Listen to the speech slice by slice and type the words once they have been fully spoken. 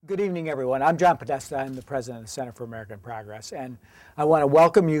Good evening, everyone. I'm John Podesta. I'm the president of the Center for American Progress, and I want to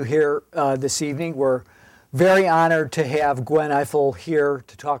welcome you here this evening. We're very honored to have Gwen Ifill here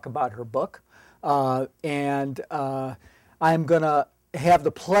to talk about her book, and I'm going to have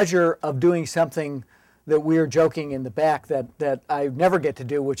the pleasure of doing something that we're joking in the back that I never get to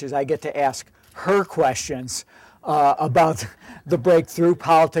do, which is I get to ask her questions about the breakthrough,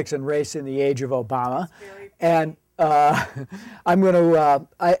 politics and race in the age of Obama. And I'm going to.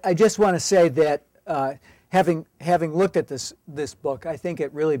 I just want to say that having looked at this book, I think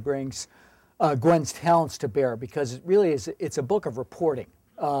it really brings Gwen's talents to bear, because it really is. It's a book of reporting,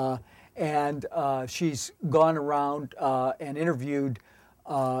 and she's gone around and interviewed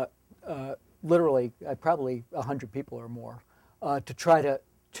literally probably 100 people or more to try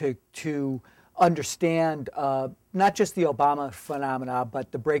to understand not just the Obama phenomena,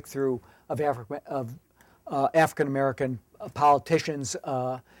 but the breakthrough of African American politicians,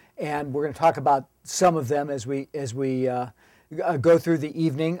 and we're going to talk about some of them as we go through the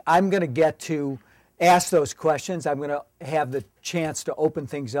evening. I'm going to get to ask those questions. I'm going to have the chance to open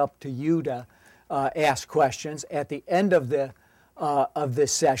things up to you to ask questions. At the end of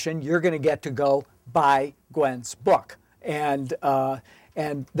this session, you're going to get to go buy Gwen's book, and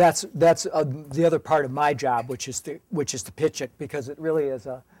that's the other part of my job, which is to pitch it, because it really is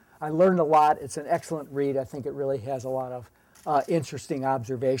I learned a lot. It's an excellent read. I think it really has a lot of interesting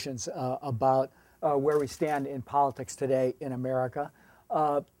observations about where we stand in politics today in America.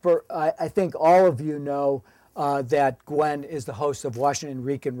 I think all of you know that Gwen is the host of Washington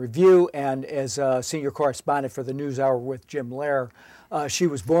Week in Review and is a senior correspondent for the NewsHour with Jim Lehrer. She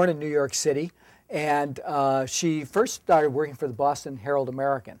was born in New York City, and she first started working for the Boston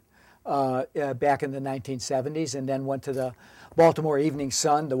Herald-American back in the 1970s, and then went to the Baltimore Evening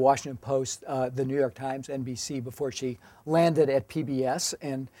Sun, the Washington Post, the New York Times, NBC, before she landed at PBS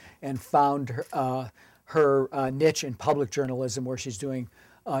and found her niche in public journalism, where she's doing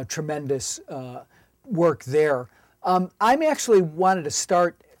tremendous work there. I'm actually wanted to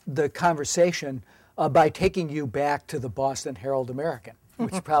start the conversation by taking you back to the Boston Herald-American,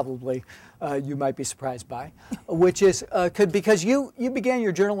 which probably you might be surprised by, which is because you began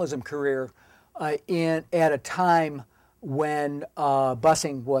your journalism career at a time when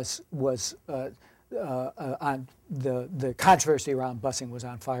busing was on the controversy around busing was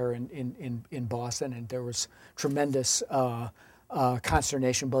on fire in Boston, and there was tremendous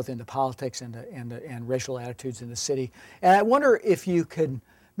consternation both in the politics and racial attitudes in the city. And I wonder if you could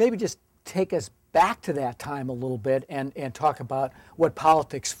maybe just take us back to that time a little bit and talk about what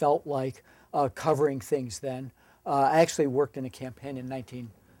politics felt like covering things then. I actually worked in a campaign in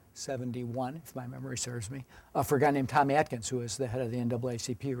 1971, if my memory serves me, for a guy named Tom Atkins, who was the head of the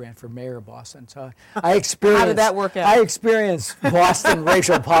NAACP, ran for mayor of Boston. So I experienced. How did that work out? I experienced Boston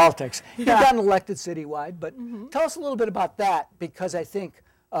racial politics. You've gotten elected citywide, but tell us a little bit about that, because I think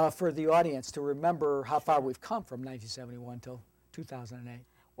for the audience to remember how far we've come from 1971 till 2008.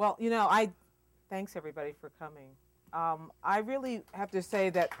 Well, thanks everybody for coming. I really have to say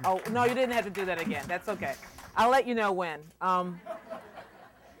that. Oh no, you didn't have to do that again. That's okay. I'll let you know when.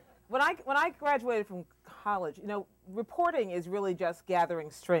 When I graduated from college, reporting is really just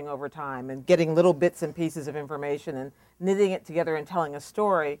gathering string over time and getting little bits and pieces of information and knitting it together and telling a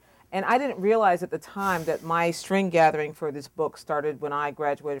story. And I didn't realize at the time that my string gathering for this book started when I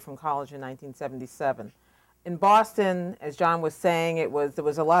graduated from college in 1977. In Boston, as John was saying, there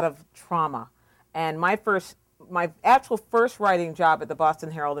was a lot of trauma. And my actual first writing job at the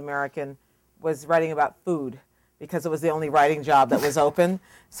Boston Herald-American was writing about food, because it was the only writing job that was open.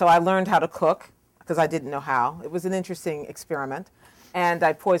 So I learned how to cook, because I didn't know how. It was an interesting experiment. And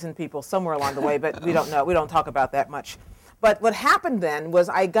I poisoned people somewhere along the way, but we don't know. We don't talk about that much. But what happened then was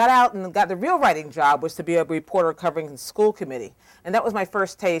I got out and got the real writing job, was to be a reporter covering the school committee. And that was my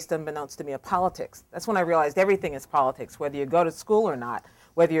first taste, unbeknownst to me, of politics. That's when I realized everything is politics, whether you go to school or not,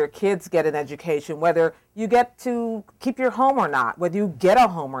 whether your kids get an education, whether you get to keep your home or not, whether you get a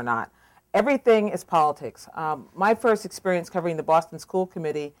home or not. Everything is politics. My first experience covering the Boston School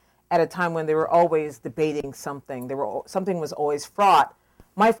Committee at a time when they were always debating something, something was always fraught.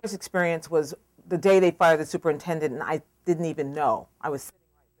 My first experience was the day they fired the superintendent, and I didn't even know. I was sitting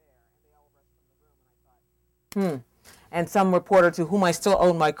right there, and they all rushed from the room, and I thought, And some reporter to whom I still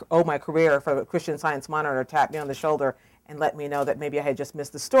owe my career for the Christian Science Monitor tapped me on the shoulder and let me know that maybe I had just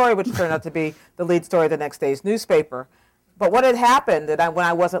missed the story, which turned out to be the lead story of the next day's newspaper. But what had happened when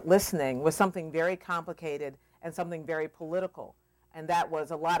I wasn't listening was something very complicated and something very political. And that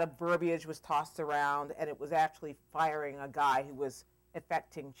was a lot of verbiage was tossed around, and it was actually firing a guy who was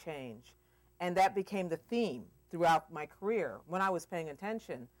effecting change. And that became the theme throughout my career. When I was paying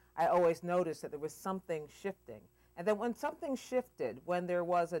attention, I always noticed that there was something shifting. And then when something shifted, when there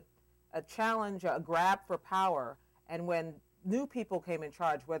was a challenge, a grab for power, and when new people came in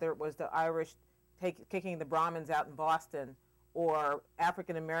charge, whether it was the Irish kicking the Brahmins out in Boston, or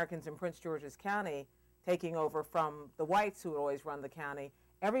African Americans in Prince George's County taking over from the whites who had always run the county,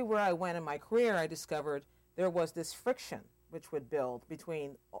 everywhere I went in my career, I discovered there was this friction which would build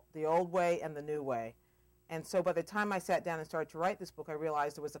between the old way and the new way. And so by the time I sat down and started to write this book, I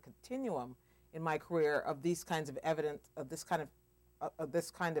realized there was a continuum in my career of these kinds of evidence, of this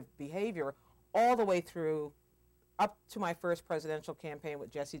kind of behavior, all the way through up to my first presidential campaign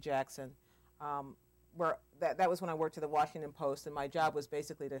with Jesse Jackson, where that was when I worked at the Washington Post, and my job was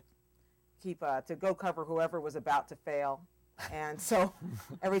basically to to go cover whoever was about to fail. And so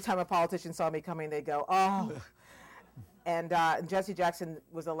every time a politician saw me coming, they'd go, oh. And Jesse Jackson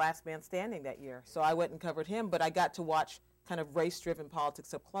was the last man standing that year. So I went and covered him, but I got to watch kind of race-driven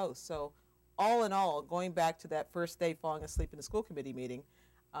politics up close. So all in all, going back to that first day falling asleep in the school committee meeting,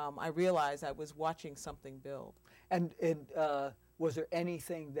 I realized I was watching something build. And was there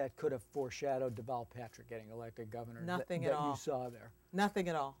anything that could have foreshadowed Deval Patrick getting elected governor? Nothing at all. That you saw there? Nothing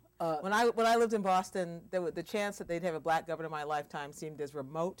at all. When I lived in Boston, the chance that they'd have a black governor in my lifetime seemed as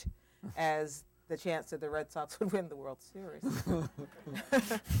remote as the chance that the Red Sox would win the World Series.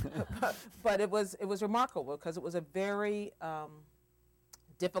 but it was remarkable because it was a very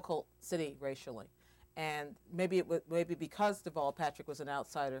difficult city racially, and maybe because Deval Patrick was an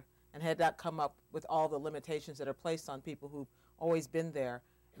outsider and had not come up with all the limitations that are placed on people who've always been there.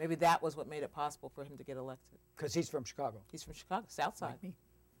 Maybe that was what made it possible for him to get elected. Because he's from Chicago. He's from Chicago, South Side. Like me.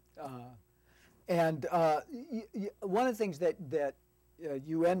 One of the things that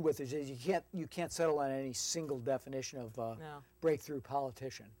you end with is you can't settle on any single definition of breakthrough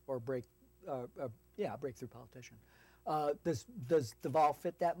politician or breakthrough politician. Does Deval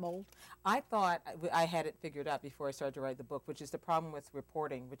fit that mold? I thought I had it figured out before I started to write the book, which is the problem with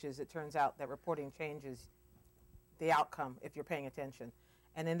reporting, which is it turns out that reporting changes the outcome if you're paying attention.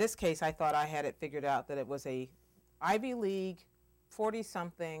 And in this case, I thought I had it figured out that it was a Ivy League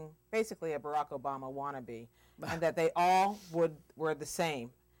 40-something, basically a Barack Obama wannabe, and that they all were the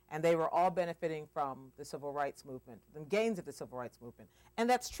same, and they were all benefiting from the civil rights movement, the gains of the civil rights movement. And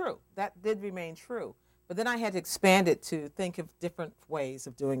that's true. That did remain true. But then I had to expand it to think of different ways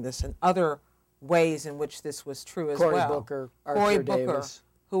of doing this and other ways in which this was true as well. Cory Booker, Davis.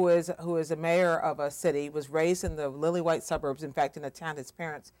 who is a mayor of a city, was raised in the lily white suburbs, in fact in a town his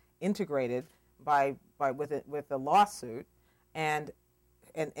parents integrated with a lawsuit, and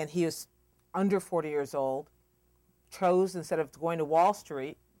he was under 40 years old, chose, instead of going to Wall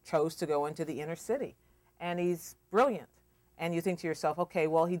Street, chose to go into the inner city. And he's brilliant. And you think to yourself, okay,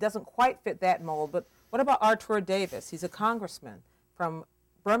 well, he doesn't quite fit that mold, but what about Arthur Davis? He's a congressman from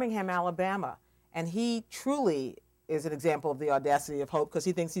Birmingham, Alabama, and he truly is an example of the audacity of hope because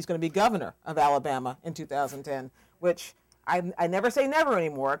he thinks he's going to be governor of Alabama in 2010, which I never say never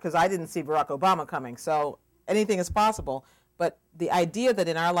anymore because I didn't see Barack Obama coming, so anything is possible. But the idea that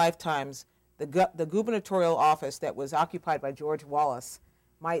in our lifetimes, the gubernatorial office that was occupied by George Wallace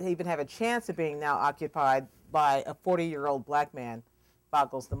might even have a chance of being now occupied by a 40-year-old black man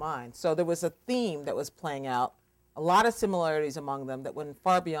boggles the mind. So there was a theme that was playing out, a lot of similarities among them that went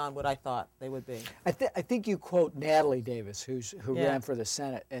far beyond what I thought they would be. I think you quote Natalie Davis, who ran for the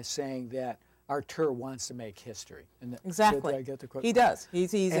Senate, as saying that Arthur wants to make history. And exactly. Did I get the quote? He does.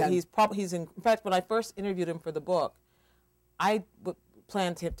 He's in fact, when I first interviewed him for the book, I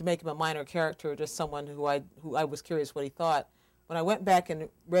planned to make him a minor character, just someone who I was curious what he thought. When I went back and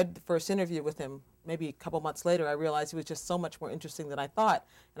read the first interview with him, maybe a couple months later, I realized he was just so much more interesting than I thought,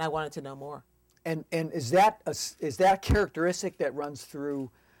 and I wanted to know more. And is that a characteristic that runs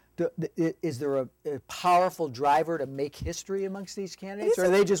through? Is there a powerful driver to make history amongst these candidates, or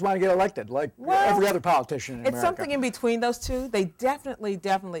they just want to get elected like every other politician in America? It's something in between those two. They definitely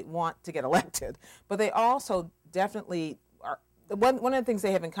want to get elected, but they also definitely are. One of the things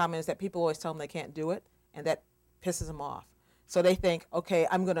they have in common is that people always tell them they can't do it, and that pisses them off. So they think, okay,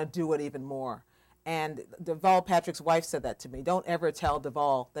 I'm going to do it even more. And Deval Patrick's wife said that to me. Don't ever tell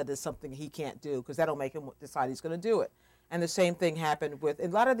Deval that it's something he can't do, because that'll make him decide he's going to do it. And the same thing happened with a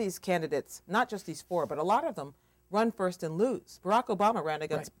lot of these candidates, not just these four, but a lot of them run first and lose. Barack Obama ran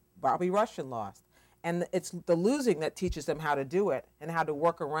against Bobby Rush and lost. And it's the losing that teaches them how to do it and how to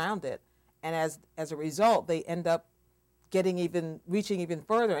work around it. And as a result, they end up reaching even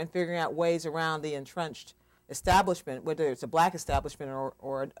further and figuring out ways around the entrenched establishment, whether it's a black establishment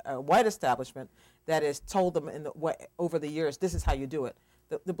or a white establishment that has told them over the years, this is how you do it.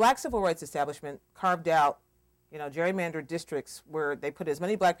 The black civil rights establishment carved out gerrymandered districts where they put as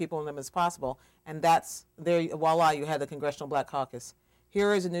many black people in them as possible, and that's there. Voila, you had the Congressional Black Caucus.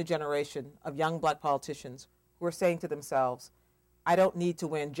 Here is a new generation of young black politicians who are saying to themselves, I don't need to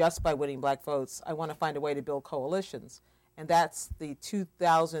win just by winning black votes. I want to find a way to build coalitions. And that's the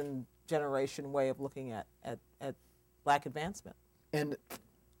 2000 generation way of looking at black advancement. And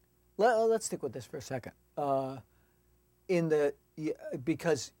let's stick with this for a second.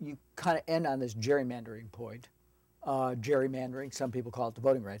 Because you kind of end on this gerrymandering point. Gerrymandering, some people call it the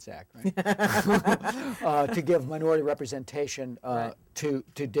Voting Rights Act, right? To give minority representation to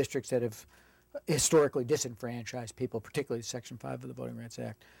districts that have historically disenfranchised people, particularly Section 5 of the Voting Rights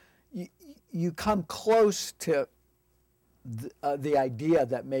Act. You come close to the idea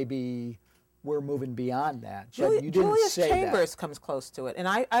that maybe we're moving beyond that. But you didn't Julius say Chambers that. comes close to it. And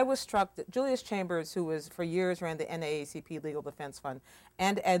I was struck that Julius Chambers, who was for years ran the NAACP Legal Defense Fund,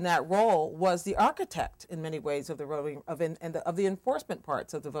 and that role was the architect in many ways of the enforcement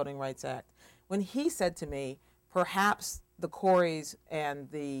parts of the Voting Rights Act. When he said to me, perhaps the Coreys and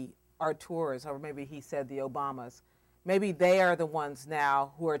the Arturs, or maybe he said the Obamas, maybe they are the ones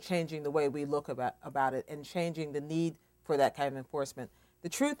now who are changing the way we look about it and changing the need for that kind of enforcement. The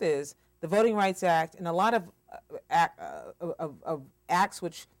truth is, the Voting Rights Act and a lot of acts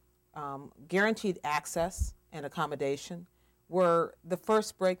which guaranteed access and accommodation were the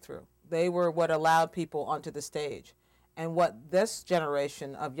first breakthrough. They were what allowed people onto the stage. And what this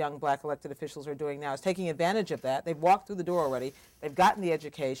generation of young black elected officials are doing now is taking advantage of that. They've walked through the door already. They've gotten the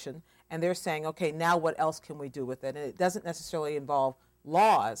education. And they're saying, okay, now what else can we do with it? And it doesn't necessarily involve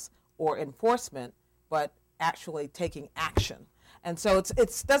laws or enforcement, but actually taking action. And so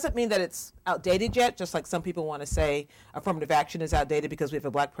it doesn't mean that it's outdated yet, just like some people want to say affirmative action is outdated because we have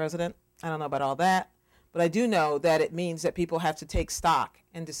a black president. I don't know about all that. But I do know that it means that people have to take stock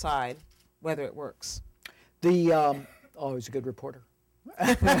and decide whether it works. He's a good reporter.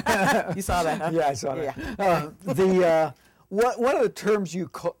 You saw that, huh? Yeah, I saw that. Yeah. One of the terms you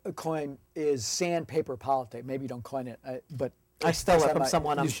coin is sandpaper politics. Maybe you don't coin it, but I stole it from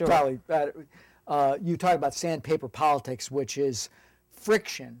someone, I'm sure. Probably. You talk about sandpaper politics, which is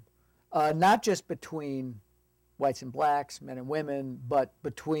friction, not just between whites and blacks, men and women, but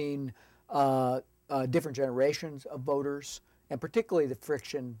between different generations of voters, and particularly the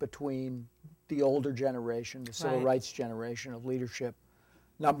friction between the older generation, the civil rights generation of leadership,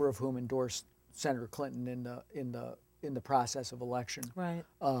 number of whom endorsed Senator Clinton in the process of election. Right.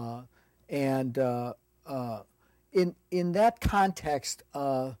 In that context,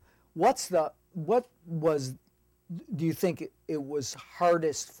 do you think it was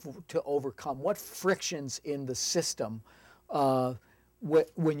hardest to overcome? What frictions in the system,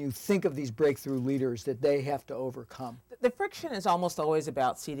 when you think of these breakthrough leaders, that they have to overcome? The friction is almost always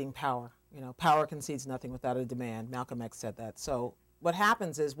about ceding power. Power concedes nothing without a demand. Malcolm X said that. So what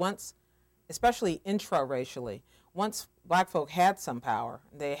happens is once, especially intra-racially, once black folk had some power,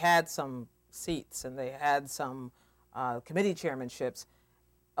 they had some seats, and they had some committee chairmanships,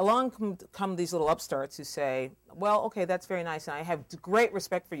 along come these little upstarts who say, well, okay, that's very nice, and I have great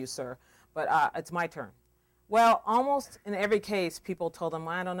respect for you, sir, but it's my turn. Well, almost in every case, people told them,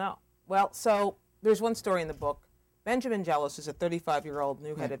 I don't know. Well, so there's one story in the book. Benjamin Jealous, who's a 35-year-old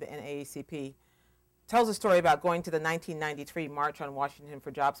new head of the NAACP, tells a story about going to the 1993 March on Washington for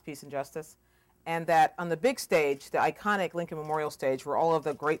Jobs, Peace, and Justice, and that on the big stage, the iconic Lincoln Memorial stage, were all of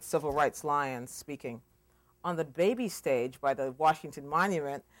the great civil rights lions speaking. On the baby stage by the Washington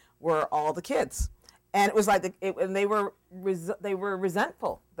Monument were all the kids. And it was like they were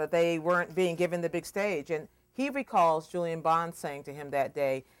resentful that they weren't being given the big stage. And he recalls Julian Bond saying to him that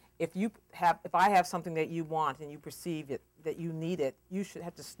day, if I have something that you want and you perceive it, that you need it, you should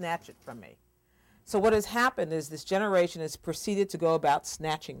have to snatch it from me. So what has happened is this generation has proceeded to go about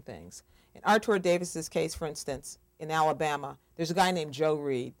snatching things. In Arthur Davis's case, for instance, in Alabama, there's a guy named Joe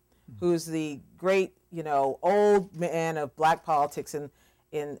Reed, who's the great, old man of black politics in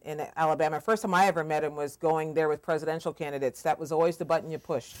Alabama. First time I ever met him was going there with presidential candidates. That was always the button you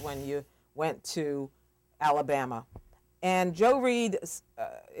pushed when you went to Alabama. And Joe Reed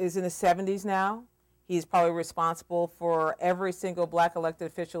is in his 70s now. He's probably responsible for every single black elected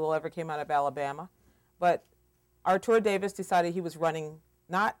official who ever came out of Alabama. But Arthur Davis decided he was running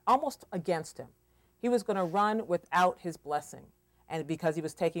not almost against him. He was going to run without his blessing, and because he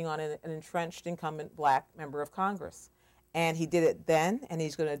was taking on an entrenched incumbent black member of Congress. And he did it then, and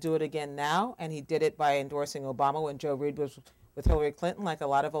he's going to do it again now, and he did it by endorsing Obama when Joe Reed was with Hillary Clinton, like a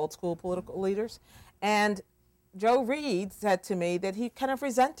lot of old school political leaders. And Joe Reed said to me that he kind of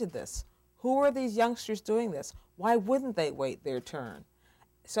resented this. Who are these youngsters doing this? Why wouldn't they wait their turn?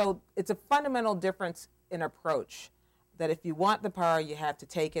 So it's a fundamental difference an approach that if you want the power, you have to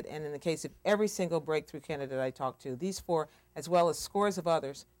take it. And in the case of every single breakthrough candidate I talked to, these four, as well as scores of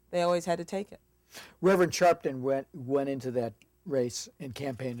others, they always had to take it. Reverend Sharpton went into that race and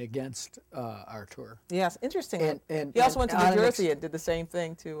campaigned against Artur. Yes, interesting. And he also went to New Jersey and did the same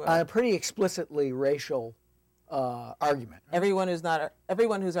thing too. On a pretty explicitly racial argument. Right?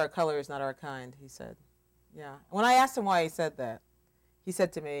 Everyone who's our color is not our kind, he said. Yeah. When I asked him why he said that, he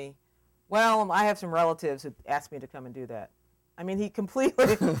said to me, well, I have some relatives who asked me to come and do that. I mean, he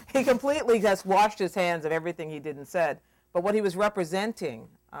completely just washed his hands of everything he did and said. But what he was representing,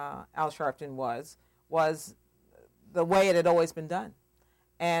 Al Sharpton, was the way it had always been done.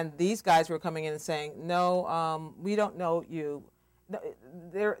 And these guys were coming in and saying, no, we don't know you.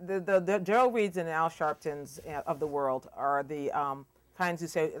 The Gerald Reeds and Al Sharptons of the world are the kinds who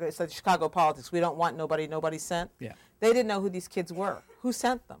say, it's like Chicago politics, we don't want nobody sent. Yeah. They didn't know who these kids were. Who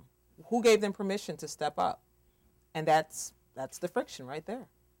sent them? Who gave them permission to step up? And that's the friction right there.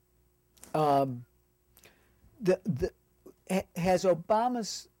 Has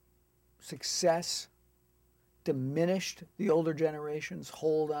Obama's success diminished the older generation's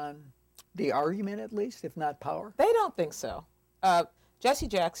hold on the argument, at least, if not power? They don't think so. Jesse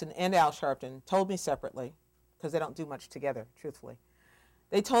Jackson and Al Sharpton told me separately, because they don't do much together, truthfully.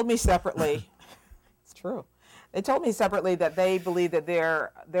 They told me separately, it's true. They told me separately that they believe that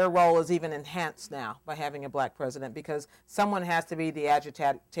their role is even enhanced now by having a black president, because someone has to be the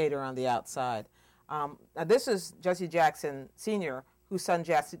agitator on the outside. Now this is Jesse Jackson Sr., whose son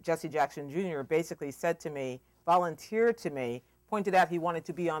Jesse Jackson Jr. basically said to me, volunteered to me, pointed out he wanted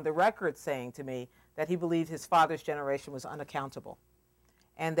to be on the record saying to me that he believed his father's generation was unaccountable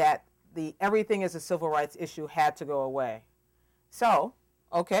and that everything as a civil rights issue had to go away. So,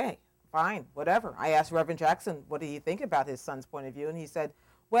 okay. Fine, whatever. I asked Reverend Jackson, what do you think about his son's point of view? And he said,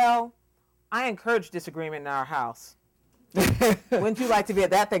 well, I encourage disagreement in our house. Wouldn't you like to be at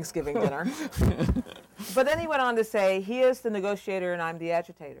that Thanksgiving dinner? But then he went on to say, he is the negotiator and I'm the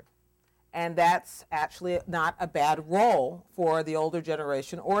agitator. And that's actually not a bad role for the older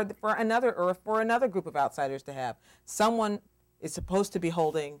generation or for another group of outsiders to have. Someone is supposed to be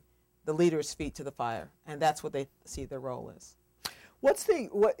holding the leader's feet to the fire, and that's what they see their role is.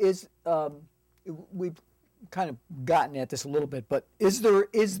 We've kind of gotten at this a little bit, but is the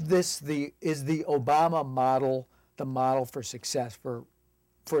Obama model the model for success for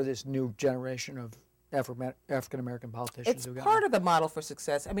this new generation of African American politicians? It's part of the model for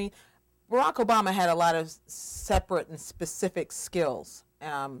success. I mean, Barack Obama had a lot of separate and specific skills,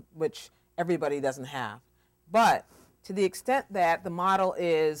 which everybody doesn't have. But to the extent that the model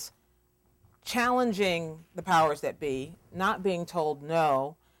is challenging the powers that be, not being told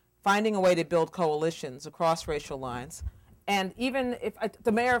no, finding a way to build coalitions across racial lines. And even if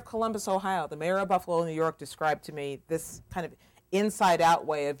the mayor of Columbus, Ohio, the mayor of Buffalo, New York, described to me this kind of inside-out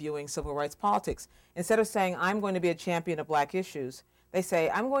way of viewing civil rights politics. Instead of saying, I'm going to be a champion of black issues, they say,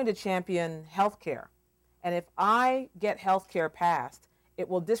 I'm going to champion health care. And if I get health care passed, it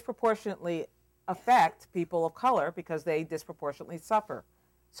will disproportionately affect people of color because they disproportionately suffer.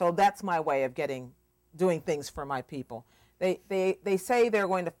 So that's my way of doing things for my people. They say they're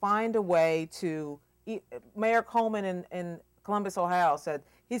going to find a way to, Mayor Coleman in Columbus, Ohio said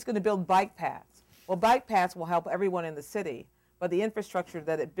he's going to build bike paths. Well, bike paths will help everyone in the city, but the infrastructure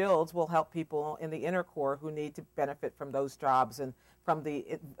that it builds will help people in the inner core who need to benefit from those jobs and from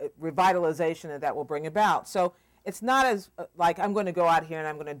the revitalization that will bring about. So it's not as like I'm going to go out here and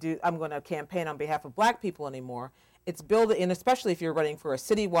I'm going to campaign on behalf of black people anymore. It's building, and especially if you're running for a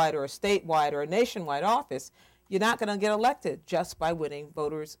citywide or a statewide or a nationwide office, you're not going to get elected just by winning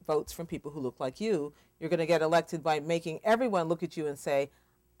votes from people who look like you. You're going to get elected by making everyone look at you and say,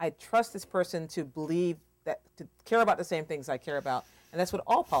 I trust this person to believe that, to care about the same things I care about. And that's what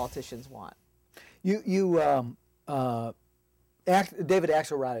all politicians want. David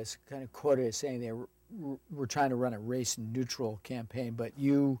Axelrod is kind of quoted as saying they were trying to run a race-neutral campaign, but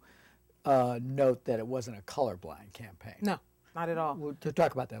you note that it wasn't a colorblind campaign. No, not at all. We'll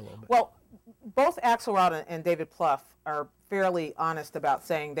talk about that a little bit. Well, both Axelrod and David Plouffe are fairly honest about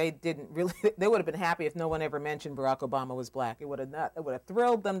saying they would have been happy if no one ever mentioned Barack Obama was black. It would have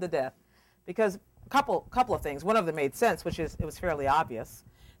thrilled them to death, because a couple of things. One of them made sense, which is it was fairly obvious.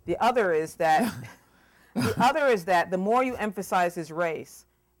 The other is that the more you emphasize his race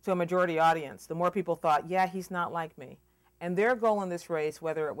to a majority audience, the more people thought, yeah, he's not like me. And their goal in this race,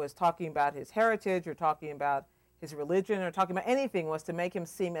 whether it was talking about his heritage or talking about his religion or talking about anything, was to make him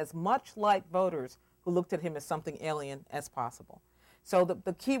seem as much like voters who looked at him as something alien as possible. So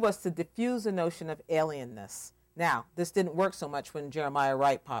the key was to diffuse the notion of alienness. Now, this didn't work so much when Jeremiah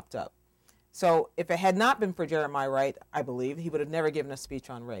Wright popped up. So if it had not been for Jeremiah Wright, I believe, he would have never given a speech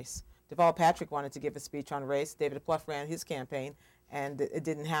on race. Deval Patrick wanted to give a speech on race. David Plouffe ran his campaign, and it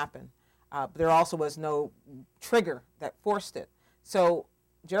didn't happen. There also was no trigger that forced it. So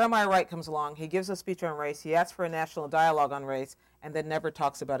Jeremiah Wright comes along. He gives a speech on race. He asks for a national dialogue on race, and then never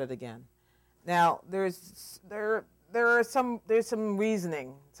talks about it again. Now, there's some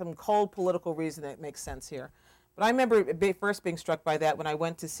reasoning, some cold political reasoning that makes sense here. But I remember first being struck by that when I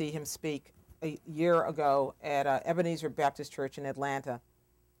went to see him speak a year ago at Ebenezer Baptist Church in Atlanta,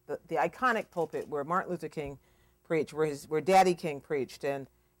 the iconic pulpit where Martin Luther King preached, where Daddy King preached, and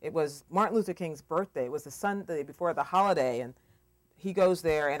it was Martin Luther King's birthday. It was the Sunday before the holiday, and he goes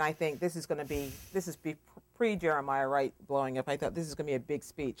there, and I think this is pre-Jeremiah Wright blowing up. I thought this is going to be a big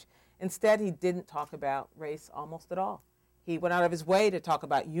speech. Instead, he didn't talk about race almost at all. He went out of his way to talk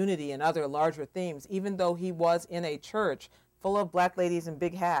about unity and other larger themes, even though he was in a church full of black ladies in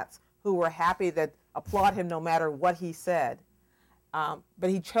big hats who were happy to applaud him no matter what he said. But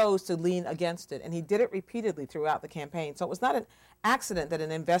he chose to lean against it, and he did it repeatedly throughout the campaign. So it was not an accident that in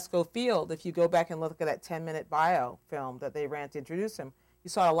Invesco Field, if you go back and look at that 10-minute bio film that they ran to introduce him, you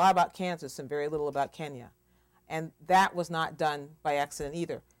saw a lot about Kansas and very little about Kenya. And that was not done by accident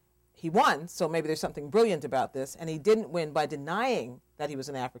either. He won, so maybe there's something brilliant about this, and he didn't win by denying that he was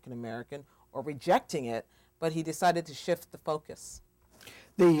an African American or rejecting it, but he decided to shift the focus.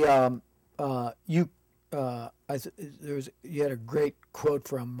 You had a great quote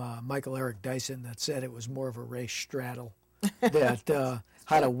from Michael Eric Dyson that said it was more of a race straddle, that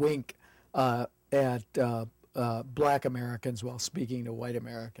how to wink at black Americans while speaking to white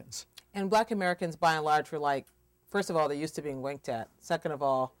Americans. And black Americans, by and large, were like, first of all, they're used to being winked at. Second of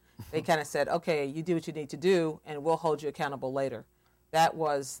all, they kind of said, okay, you do what you need to do, and we'll hold you accountable later. That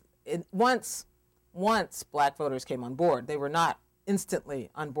was, once black voters came on board, they were not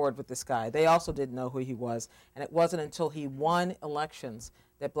instantly on board with this guy. They also didn't know who he was, and it wasn't until he won elections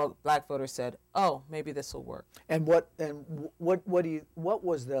that black voters said, oh, maybe this will work. And what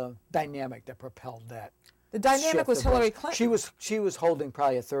was the dynamic that propelled that? The dynamic was Hillary Clinton. She was holding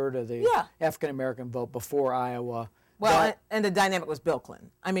probably a third of the African American vote before Iowa. Well, and the dynamic was Bill Clinton.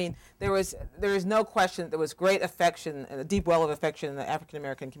 I mean, there is no question there was great affection, a deep well of affection in the African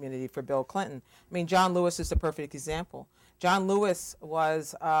American community for Bill Clinton. I mean, John Lewis is the perfect example. John Lewis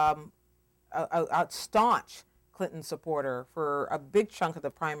was a staunch Clinton supporter for a big chunk of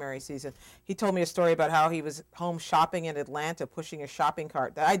the primary season. He told me a story about how he was home shopping in Atlanta, pushing a shopping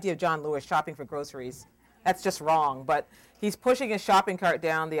cart. The idea of John Lewis shopping for groceries, that's just wrong, but he's pushing his shopping cart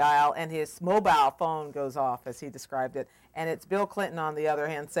down the aisle, and his mobile phone goes off, as he described it, and it's Bill Clinton on the other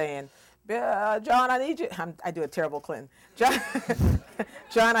hand saying, John, I need you. I do a terrible Clinton.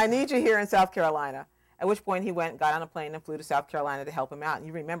 John, I need you here in South Carolina. At which point he went and got on a plane and flew to South Carolina to help him out. And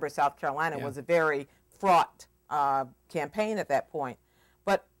you remember South Carolina was a very fraught campaign at that point.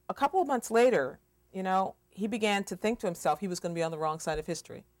 But a couple of months later, he began to think to himself he was going to be on the wrong side of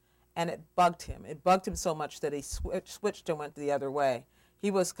history. And it bugged him. It bugged him so much that he switched and went the other way.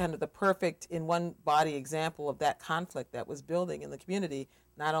 He was kind of the perfect in one body example of that conflict that was building in the community,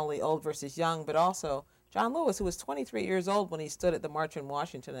 not only old versus young, but also John Lewis, who was 23 years old when he stood at the March in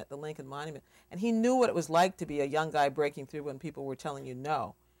Washington at the Lincoln Monument. And he knew what it was like to be a young guy breaking through when people were telling you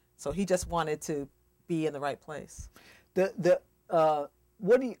no. So he just wanted to be in the right place. In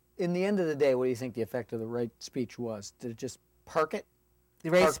the end of the day, what do you think the effect of the Wright speech was? Did it just park it? The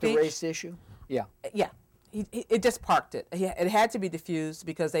race issue? Yeah. Yeah. It just parked it. It had to be diffused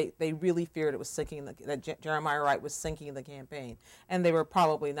because they really feared it was sinking, that Jeremiah Wright was sinking the campaign. And they were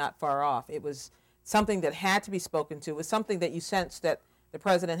probably not far off. It was something that had to be spoken to. It was something that you sensed that the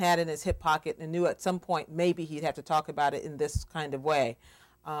president had in his hip pocket and knew at some point maybe he'd have to talk about it in this kind of way.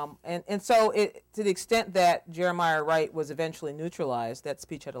 And so to the extent that Jeremiah Wright was eventually neutralized, that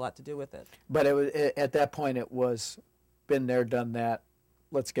speech had a lot to do with it. But at that point it was been there, done that.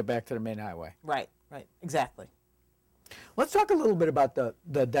 Let's get back to the main highway. Right, exactly. Let's talk a little bit about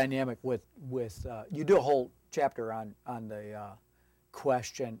the dynamic with you do a whole chapter on the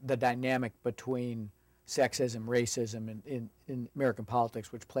question, the dynamic between sexism, racism in American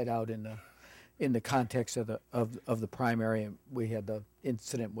politics, which played out in the context of the primary. And we had the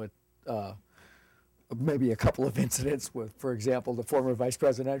incident with maybe a couple of incidents with, for example, the former vice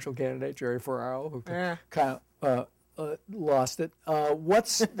presidential candidate Jerry Ferraro, who kind of lost it.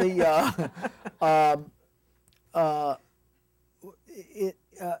 What's the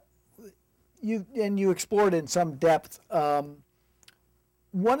you explored in some depth.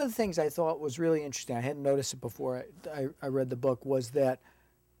 One of the things I thought was really interesting, I hadn't noticed it before I read the book, was that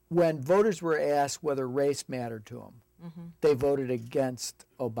when voters were asked whether race mattered to them, they voted against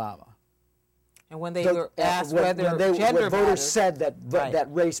Obama. And when they were asked whether gender when voters mattered, said that right.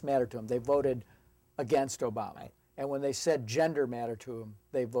 that race mattered to them, they voted against Obama. Right. And when they said gender mattered to them,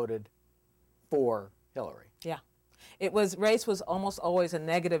 they voted for Hillary. Yeah. Race was almost always a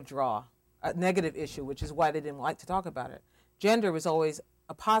negative draw, a negative issue, which is why they didn't like to talk about it. Gender was always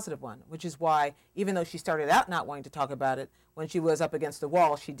a positive one, which is why, even though she started out not wanting to talk about it, when she was up against the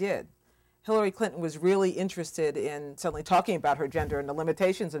wall, she did. Hillary Clinton was really interested in suddenly talking about her gender and the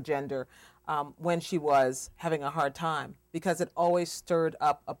limitations of gender when she was having a hard time, because it always stirred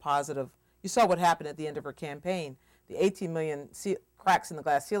up a positive. You saw what happened at the end of her campaign. The 18 million cracks in the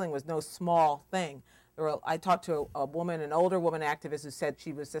glass ceiling was no small thing. I talked to an older woman activist who said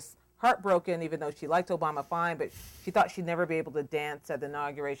she was just heartbroken, even though she liked Obama fine, but she thought she'd never be able to dance at the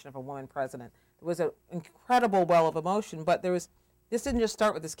inauguration of a woman president. There was an incredible well of emotion, but this didn't just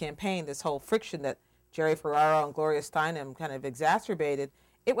start with this campaign, this whole friction that Jerry Ferraro and Gloria Steinem kind of exacerbated.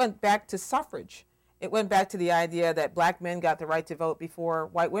 It went back to suffrage. It went back to the idea that black men got the right to vote before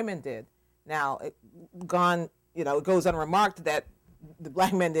white women did. Now, it goes unremarked that the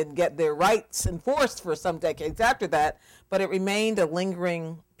black men didn't get their rights enforced for some decades after that, but it remained a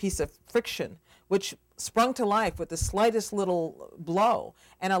lingering piece of friction, which sprung to life with the slightest little blow.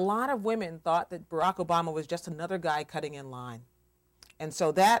 And a lot of women thought that Barack Obama was just another guy cutting in line. And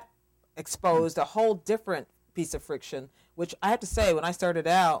so that exposed a whole different piece of friction, which I have to say, when I started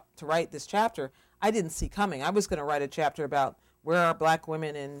out to write this chapter, I didn't see coming. I was going to write a chapter about where are the black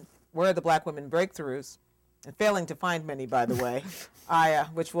women breakthroughs, and failing to find many, by the way,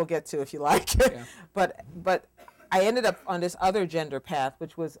 which we'll get to if you like. Yeah. But I ended up on this other gender path,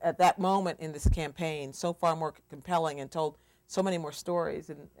 which was at that moment in this campaign so far more compelling and told so many more stories,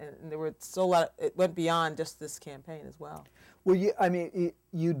 and there were so a lot. It went beyond just this campaign as well. Well,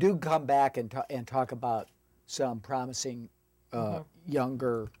 you do come back and talk about some promising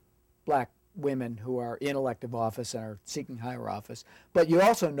younger black women who are in elective office and are seeking higher office, but you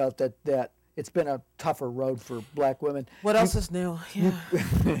also note that it's been a tougher road for black women. What else is new? Yeah.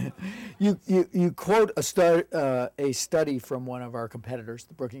 You quote a study from one of our competitors,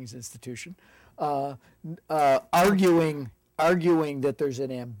 the Brookings Institution, arguing that there's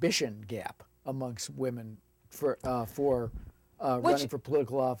an ambition gap amongst women for running for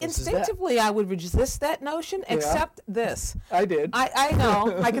political office. Instinctively, I would resist that notion, except this. I did. I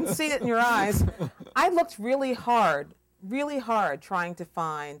know. I can see it in your eyes. I looked really hard trying to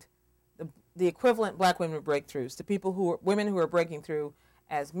find the equivalent black women breakthroughs, the women who are breaking through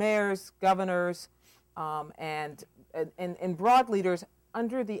as mayors, governors, and broad leaders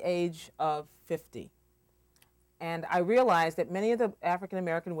under the age of 50. And I realized that many of the African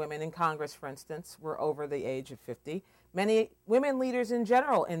American women in Congress, for instance, were over the age of 50. Many women leaders in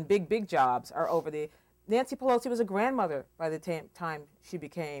general in big jobs are over the. Nancy Pelosi was a grandmother by the time she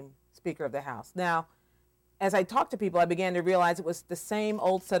became Speaker of the House. Now, as I talked to people, I began to realize it was the same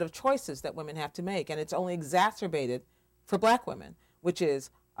old set of choices that women have to make, and it's only exacerbated for black women, which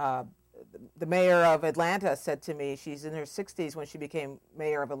is the mayor of Atlanta said to me, she's in her 60s when she became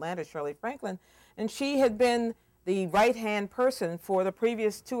mayor of Atlanta, Shirley Franklin, and she had been the right-hand person for the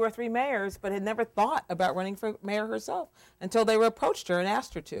previous 2 or 3 mayors, but had never thought about running for mayor herself until they approached her and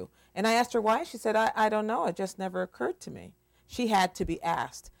asked her to. And I asked her why. She said, I don't know. It just never occurred to me. She had to be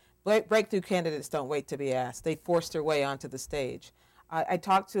asked. Breakthrough candidates don't wait to be asked. They forced their way onto the stage. I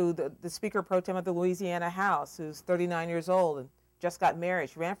talked to the Speaker Pro Tem of the Louisiana House, who's 39 years old and just got married.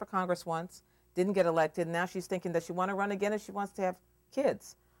 She ran for Congress once, didn't get elected, and now she's thinking, does she want to run again if she wants to have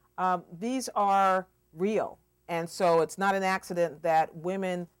kids? These are real. And so it's not an accident that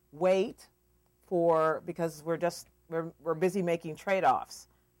women wait because we're busy making trade-offs.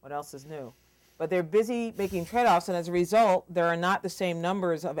 What else is new? But they're busy making trade-offs, and as a result, there are not the same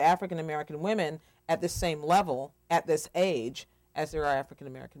numbers of African American women at the same level at this age as there are African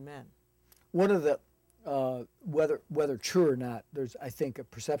American men. One of the whether true or not, there's I think a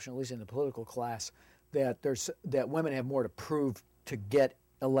perception, at least in the political class, that women have more to prove to get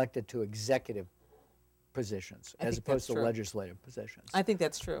elected to executive positions as opposed to legislative positions. I think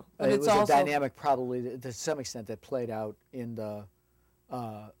that's true. But it was a dynamic probably to some extent that played out in the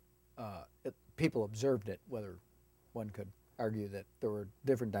people observed it, whether one could argue that there were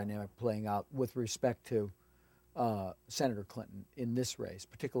different dynamic playing out with respect to Senator Clinton in this race,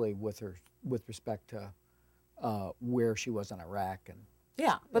 particularly with respect to where she was in Iraq and.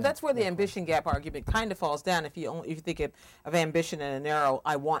 Yeah, but that's where the ambition gap argument kind of falls down if you think of ambition in a narrow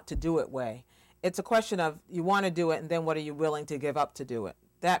 "I want to do it" way. It's a question of you want to do it, and then what are you willing to give up to do it?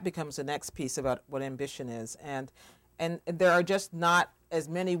 That becomes the next piece about what ambition is, and there are just not as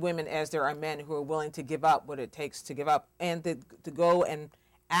many women as there are men who are willing to give up what it takes to give up and to go and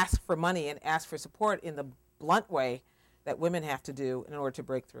ask for money and ask for support in the blunt way that women have to do in order to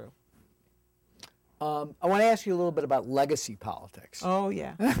break through. I want to ask you a little bit about legacy politics. Oh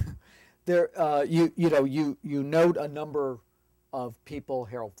yeah. There, you note a number of people,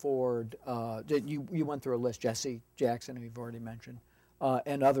 Harold Ford. You went through a list, Jesse Jackson, who you've already mentioned,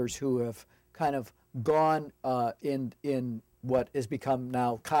 and others who have kind of gone in what has become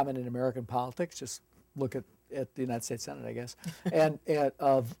now common in American politics. Just look at the United States Senate, I guess, and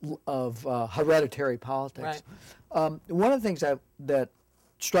of hereditary politics. Right. One of the things that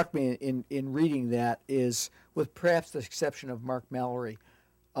struck me in reading that is, with perhaps the exception of Mark Mallory,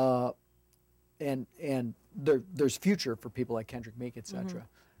 and there's future for people like Kendrick Meek, et cetera.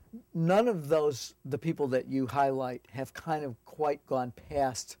 Mm-hmm. None of the people that you highlight have kind of quite gone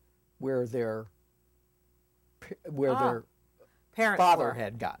past where their parents father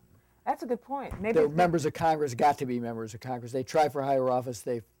had gotten. That's a good point. Maybe they're members of Congress, got to be members of Congress. They try for higher office.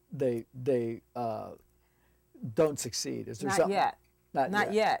 They don't succeed. Is there Not something? Yet.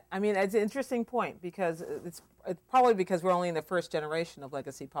 Not yet. I mean, it's an interesting point because it's probably because we're only in the first generation of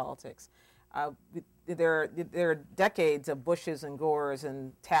legacy politics. There are decades of Bushes and Gores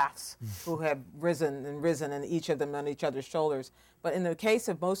and Tafts who have risen, and each of them on each other's shoulders. But in the case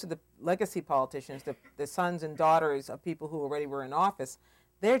of most of the legacy politicians, the sons and daughters of people who already were in office,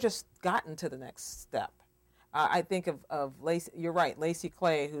 they're just gotten to the next step. I think of Lacey. You're right, Lacey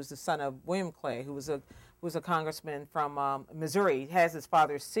Clay, who's the son of William Clay, who was a congressman from Missouri. He has his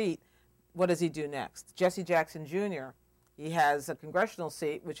father's seat. What does he do next? Jesse Jackson Jr., he has a congressional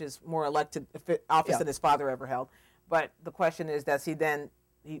seat, which is more elected office than his father ever held. But the question is,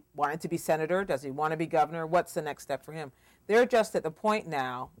 he wanted to be senator? Does he want to be governor? What's the next step for him? They're just at the point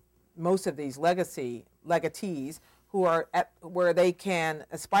now, most of these legatees, who are at where they can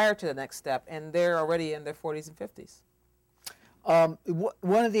aspire to the next step, and they're already in their 40s and 50s.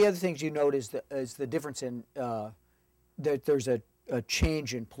 One of the other things you note is the difference in that there's a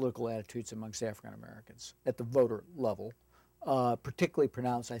change in political attitudes amongst African Americans at the voter level, particularly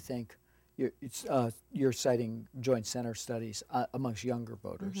pronounced, I think. You're citing Joint Center studies amongst younger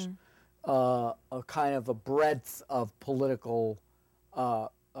voters, a kind of a breadth of political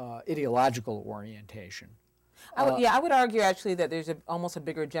ideological orientation. I would argue actually that there's almost a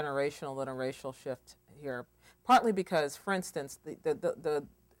bigger generational than a racial shift here. Partly because, for instance, the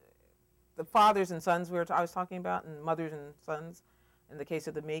fathers and sons I was talking about, and mothers and sons, in the case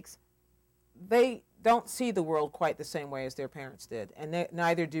of the Meeks, they don't see the world quite the same way as their parents did, and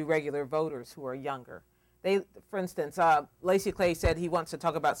neither do regular voters who are younger. For instance, Lacey Clay said he wants to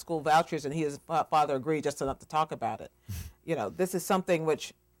talk about school vouchers, and his father agreed just not to talk about it. This is something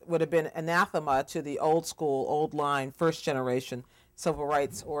which would have been anathema to the old school, old line, first generation civil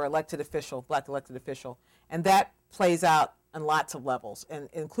rights or black elected official. And that plays out on lots of levels, and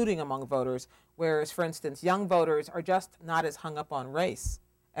including among voters, whereas, for instance, young voters are just not as hung up on race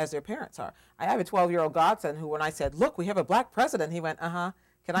as their parents are. I have a 12-year-old godson who, when I said, look, we have a black president, he went, can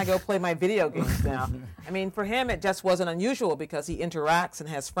I go play my video games now? I mean, for him, it just wasn't unusual because he interacts and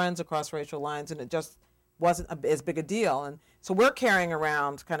has friends across racial lines, and it just wasn't as big a deal. And so we're carrying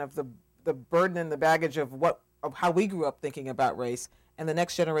around kind of the burden and the baggage of how we grew up thinking about race, and the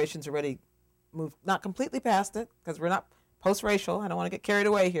next generation's already moved, not completely past it, because we're not post-racial. I don't want to get carried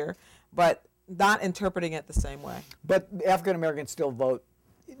away here, but not interpreting it the same way. But African Americans still vote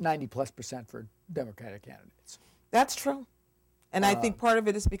 90+% for Democratic candidates. That's true. And I think part of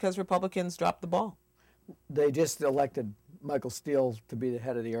it is because Republicans dropped the ball. They just elected Michael Steele to be the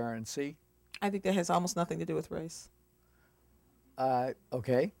head of the RNC. I think that has almost nothing to do with race.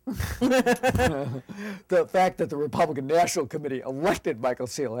 Okay. The fact that the Republican National Committee elected Michael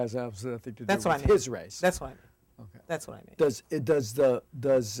Steele has absolutely nothing to do with his race. That's what I mean. Okay. That's what I mean.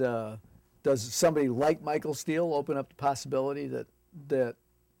 Does somebody like Michael Steele open up the possibility that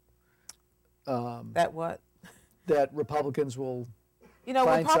what? That Republicans will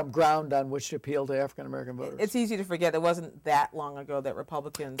find some ground on which to appeal to African American voters? It's easy to forget it wasn't that long ago that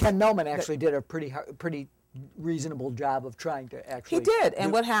Republicans. Ken Mellman actually did a pretty reasonable job of trying to actually. He did,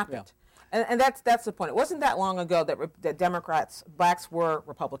 and what happened? Yeah. And that's the point. It wasn't that long ago that Democrats, blacks were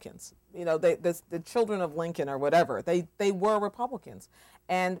Republicans. The children of Lincoln or whatever, they were Republicans.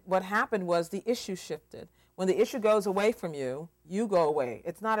 And what happened was the issue shifted. When the issue goes away from you, you go away.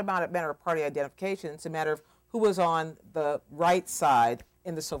 It's not about a matter of party identification. It's a matter of who was on the right side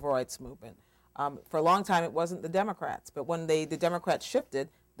in the civil rights movement. For a long time, it wasn't the Democrats. But when the Democrats shifted,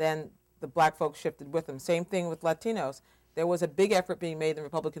 then the black folks shifted with them. Same thing with Latinos. There was a big effort being made in the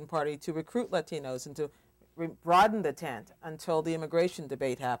Republican Party to recruit Latinos and to broaden the tent until the immigration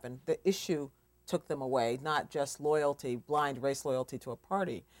debate happened. The issue took them away, not just loyalty, blind race loyalty to a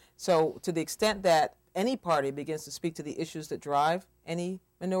party. So to the extent that any party begins to speak to the issues that drive any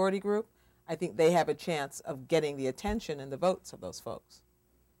minority group, I think they have a chance of getting the attention and the votes of those folks.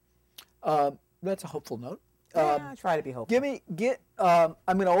 That's a hopeful note. I try to be hopeful.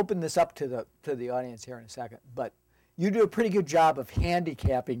 I'm going to open this up to the audience here in a second, but you do a pretty good job of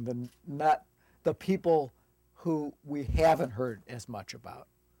handicapping the people who we haven't heard as much about.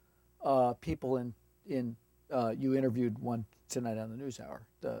 People you interviewed one tonight on the NewsHour,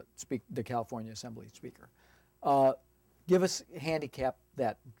 the California Assembly Speaker. Give us handicap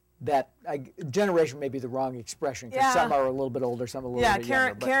that generation may be the wrong expression because some are a little bit older, some a little bit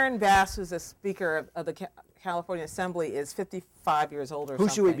younger. Karen Bass, who's a Speaker of the California Assembly, is 55 years old or something.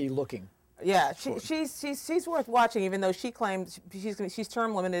 Who should we be looking? Yeah, she's worth watching, even though she claims she's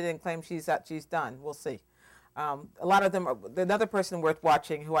term limited and claims she's done. We'll see. A lot of them. Another person worth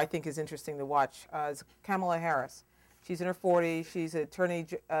watching, who I think is interesting to watch, is Kamala Harris. She's in her 40s. She's an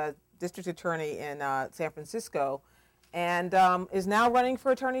district attorney in San Francisco, and is now running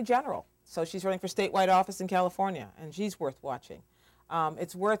for attorney general. So she's running for statewide office in California, and she's worth watching.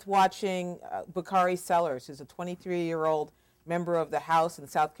 It's worth watching Bakari Sellers, who's a 23-year-old member of the House in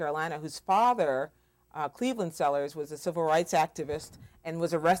South Carolina, whose father, Cleveland Sellers, was a civil rights activist and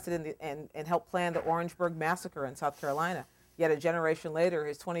was arrested and helped plan the Orangeburg massacre in South Carolina. Yet a generation later,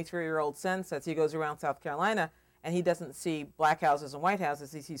 his 23-year-old son says he goes around South Carolina and he doesn't see black houses and white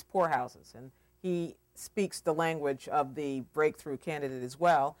houses, he sees poor houses. And he speaks the language of the breakthrough candidate as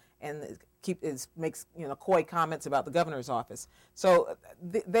well, and makes coy comments about the governor's office. So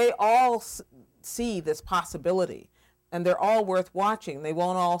they all see this possibility, and they're all worth watching. They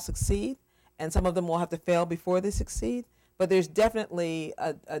won't all succeed, and some of them will have to fail before they succeed. But there's definitely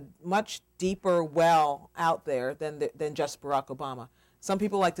a much deeper well out there than just Barack Obama. Some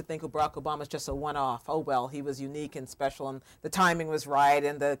people like to think of Barack Obama as just a one-off. Oh, well, he was unique and special, and the timing was right,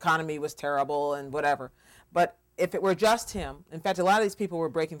 and the economy was terrible, and whatever. But if it were just him, in fact, a lot of these people were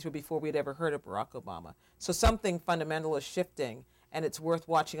breaking through before we'd ever heard of Barack Obama. So something fundamental is shifting, and it's worth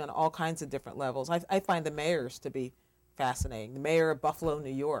watching on all kinds of different levels. I find the mayors to be fascinating. The mayor of Buffalo,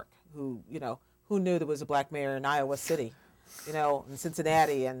 New York, who knew there was a black mayor in Iowa City, in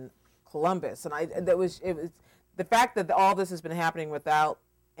Cincinnati and Columbus, and it was the fact that all this has been happening without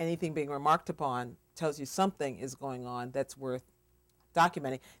anything being remarked upon tells you something is going on that's worth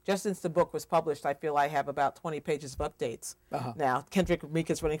documenting. Just since the book was published, I feel I have about 20 pages of updates now. Kendrick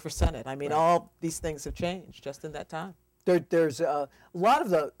Meeka's running for Senate. I mean, all these things have changed just in that time. There's a lot of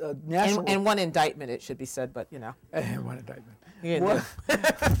the national... And one indictment, it should be said, but, And one indictment.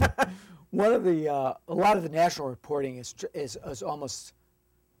 A lot of the national reporting is almost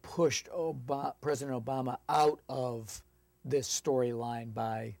pushed President Obama out of this storyline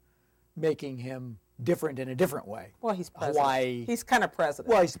by making him different in a different way. Well, he's president. He's kind of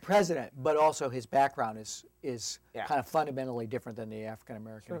president. Well, he's the president, but also his background is kind of fundamentally different than the African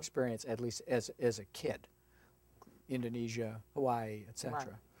American experience, at least as a kid. Indonesia, Hawaii, etc. Right.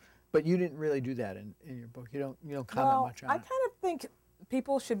 But you didn't really do that in your book. You don't comment much on it. I kind of think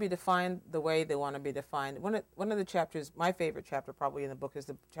people should be defined the way they want to be defined. One of the chapters, my favorite chapter probably in the book, is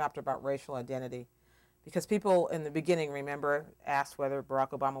the chapter about racial identity. Because people in the beginning, asked whether Barack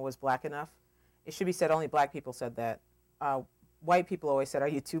Obama was black enough. It should be said only black people said that. White people always said, "Are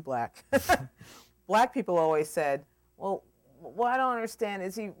you too black?" Black people always said, well, I don't understand.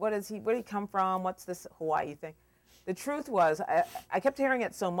 Where did he come from? What's this Hawaii thing? The truth was, I kept hearing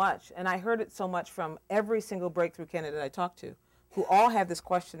it so much, and I heard it so much from every single breakthrough candidate I talked to, who all had this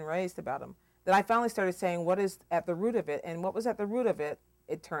question raised about them, that I finally started saying, what is at the root of it? And what was at the root of it,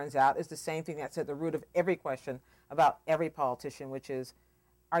 it turns out, is the same thing that's at the root of every question about every politician, which is,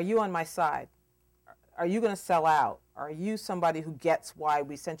 are you on my side? Are you going to sell out? Are you somebody who gets why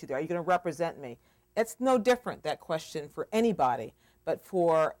we sent you there? Are you going to represent me? It's no different, that question, for anybody. But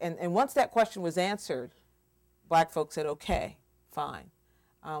and once that question was answered, black folks said, okay, fine.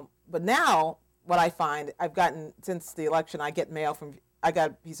 But now, what I find, I've gotten, since the election, I got a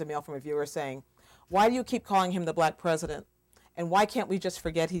piece of mail from a viewer saying, why do you keep calling him the black president? And why can't we just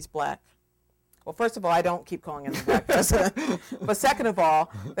forget he's black? Well, first of all, I don't keep calling him the black president. But second of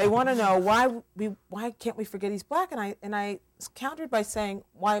all, they want to know why can't we forget he's black? And I countered by saying,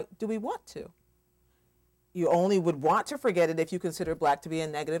 why do we want to? You only would want to forget it if you consider black to be a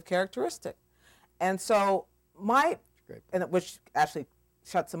negative characteristic. And so which actually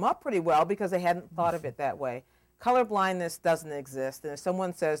shuts them up pretty well because they hadn't thought of it that way. Colorblindness doesn't exist. And if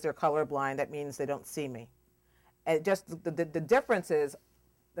someone says they're colorblind, that means they don't see me. And just the difference is,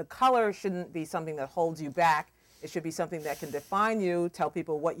 the color shouldn't be something that holds you back. It should be something that can define you, tell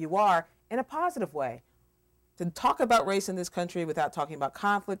people what you are, in a positive way. To talk about race in this country without talking about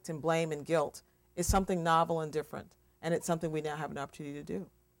conflict and blame and guilt is something novel and different, and it's something we now have an opportunity to do.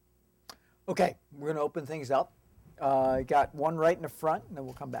 Okay, we're going to open things up. Got one right in the front, and then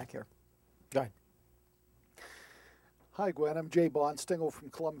we'll come back here. Go ahead. Hi, Gwen. I'm Jay Bonstingle from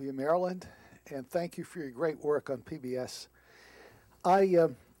Columbia, Maryland, and thank you for your great work on PBS.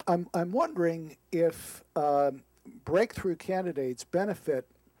 I'm wondering if breakthrough candidates benefit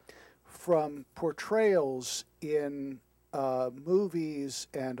from portrayals in movies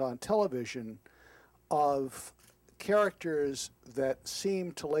and on television of characters that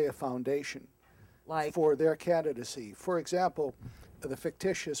seem to lay a foundation for their candidacy. For example, the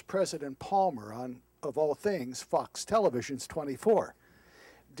fictitious President Palmer on, of all things, Fox Television's 24.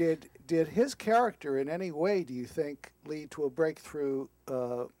 Did his character in any way, do you think, lead to a breakthrough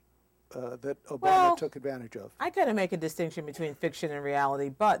that Obama took advantage of? I kind of make a distinction between fiction and reality,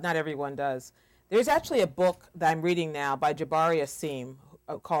 but not everyone does. There's actually a book that I'm reading now by Jabari Asim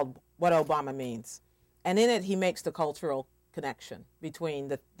called What Obama Means. And in it, he makes the cultural connection between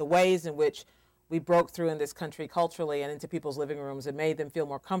the ways in which we broke through in this country culturally and into people's living rooms and made them feel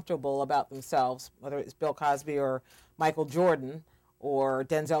more comfortable about themselves, whether it's Bill Cosby or Michael Jordan or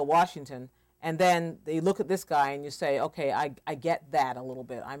Denzel Washington. And then you look at this guy and you say, okay, I get that a little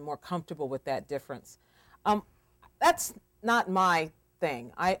bit. I'm more comfortable with that difference. That's not my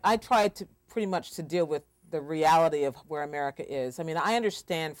thing. I try to pretty much to deal with the reality of where America is. I mean, I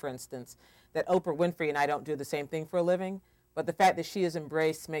understand, for instance, that Oprah Winfrey and I don't do the same thing for a living, but the fact that she is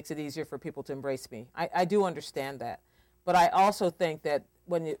embraced makes it easier for people to embrace me. I do understand that. But I also think that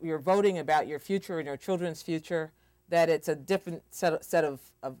when you're voting about your future and your children's future, that it's a different set of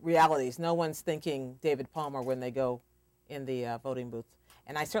realities. No one's thinking David Palmer when they go in the voting booth.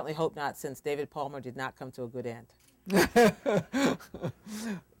 And I certainly hope not, since David Palmer did not come to a good end.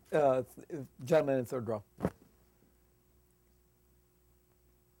 Gentleman in third row.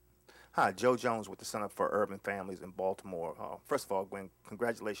 Hi, Joe Jones with the Center for Urban Families in Baltimore. First of all, Gwen,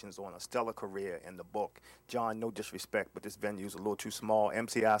 congratulations on a stellar career in the book. John, no disrespect, but this venue is a little too small.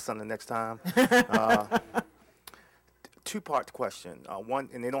 MCI Sunday next time. Two-part question. One,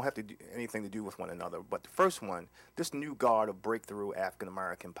 and they don't have to do anything to do with one another, but the first one, this new guard of breakthrough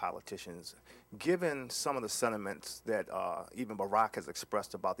African-American politicians, given some of the sentiments that even Barack has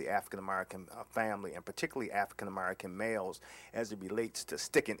expressed about the African-American family, and particularly African-American males, as it relates to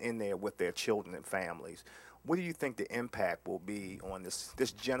sticking in there with their children and families, what do you think the impact will be on this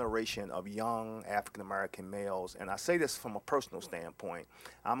generation of young African-American males? And I say this from a personal standpoint.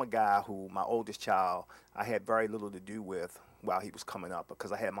 I'm a guy who, my oldest child, I had very little to do with while he was coming up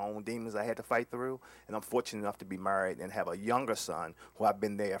because I had my own demons I had to fight through. And I'm fortunate enough to be married and have a younger son who I've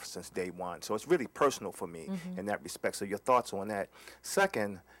been there since day one. So it's really personal for me in that respect. So your thoughts on that.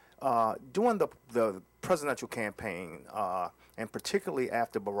 Second, during the presidential campaign, and particularly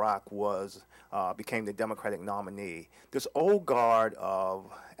after Barack became the Democratic nominee, this old guard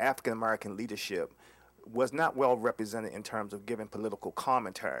of African-American leadership was not well represented in terms of giving political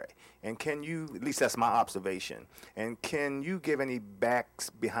commentary. And can you, at least that's my observation, and can you give any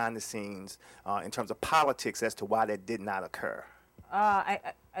backs behind the scenes in terms of politics as to why that did not occur?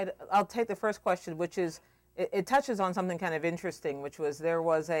 I'll take the first question, which is, it touches on something kind of interesting, which was there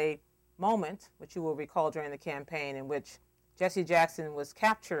was a moment, which you will recall during the campaign, in which Jesse Jackson was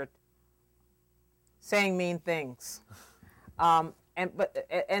captured saying mean things.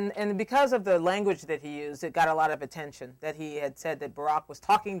 And because of the language that he used, it got a lot of attention, that he had said that Barack was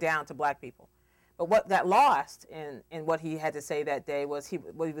talking down to black people. But what got lost in what he had to say that day was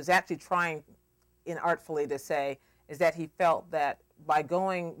what he was actually trying inartfully to say is that he felt that by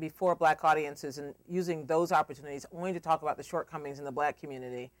going before black audiences and using those opportunities only to talk about the shortcomings in the black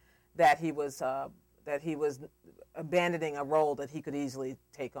community, that he was abandoning a role that he could easily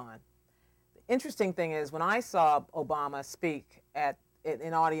take on. The interesting thing is when I saw Obama speak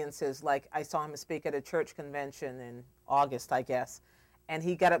in audiences, like I saw him speak at a church convention in August, I guess, and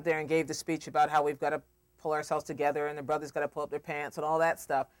he got up there and gave the speech about how we've got to pull ourselves together and the brothers got to pull up their pants and all that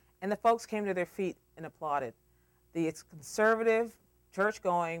stuff, and the folks came to their feet and applauded. The conservative,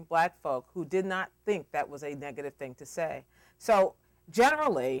 church-going black folk who did not think that was a negative thing to say. So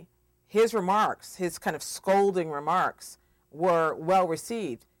generally, his remarks, his kind of scolding remarks, were well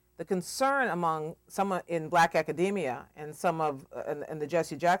received. The concern among some in black academia and some of and the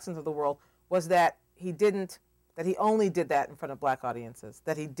Jesse Jacksons of the world was that he only did that in front of black audiences,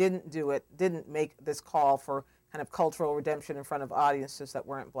 that he didn't make this call for kind of cultural redemption in front of audiences that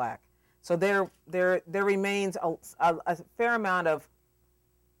weren't black. So there remains a fair amount of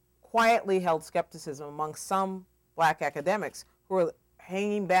quietly held skepticism among some black academics who are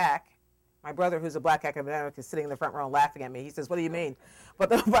hanging back My brother, who's a black academic, is sitting in the front row laughing at me. He says, "What do you mean?"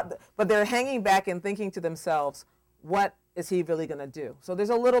 But they're hanging back and thinking to themselves, what is he really going to do? So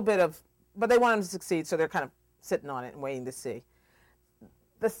there's a little bit of, but they want him to succeed, so they're kind of sitting on it and waiting to see.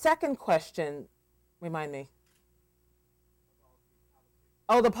 The second question, remind me.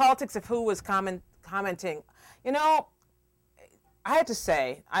 Oh, the politics of who was commenting. You know, I have to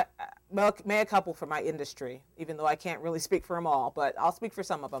say, may a couple for my industry, even though I can't really speak for them all, but I'll speak for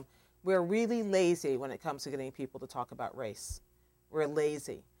some of them. We're really lazy when it comes to getting people to talk about race. We're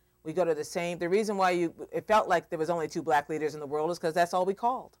lazy. We go to the reason why it felt like there was only 2 black leaders in the world is because that's all we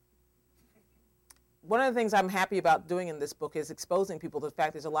called. One of the things I'm happy about doing in this book is exposing people to the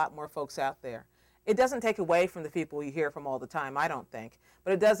fact there's a lot more folks out there. It doesn't take away from the people you hear from all the time, I don't think,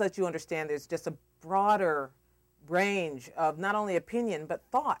 but it does let you understand there's just a broader range of not only opinion, but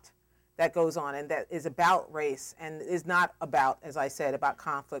thought that goes on and that is about race and is not about, as I said, about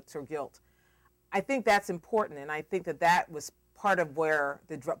conflict or guilt. I think that's important, and I think that was part of where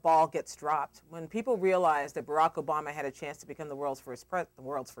the ball gets dropped. When people realized that Barack Obama had a chance to become the world's first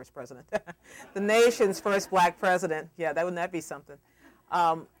president, the nation's first black president, yeah, wouldn't that be something?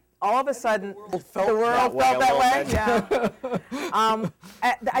 All of a sudden, the world felt that way. Yeah.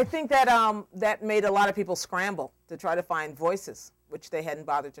 I think that made a lot of people scramble to try to find voices, which they hadn't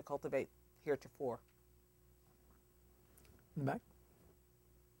bothered to cultivate heretofore. In the back.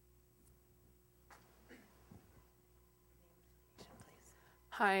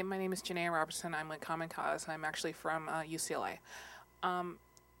 Hi, my name is Janae Robertson. I'm with Common Cause. I'm actually from UCLA.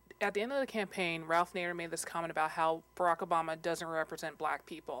 At the end of the campaign, Ralph Nader made this comment about how Barack Obama doesn't represent black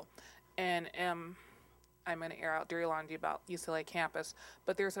people. And I'm going to air out dirty laundry about UCLA campus,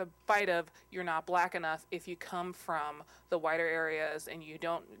 but there's a bite of you're not black enough if you come from the whiter areas and you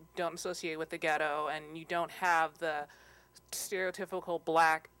don't associate with the ghetto and you don't have the stereotypical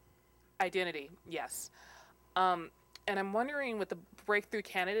black identity. Yes. And I'm wondering with the breakthrough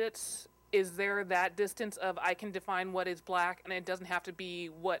candidates, is there that distance of I can define what is black and it doesn't have to be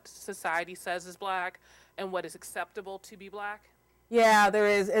what society says is black and what is acceptable to be black? Yeah, there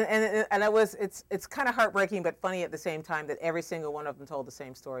is, and it's kind of heartbreaking but funny at the same time that every single one of them told the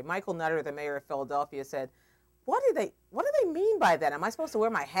same story. Michael Nutter, the mayor of Philadelphia, said, "What do they mean by that? Am I supposed to wear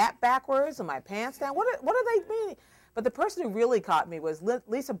my hat backwards and my pants down? What do they mean?" But the person who really caught me was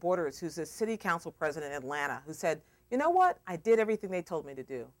Lisa Borders, who's the city council president in Atlanta, who said, "You know what? I did everything they told me to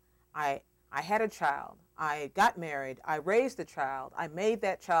do. I had a child. I got married. I raised a child. I made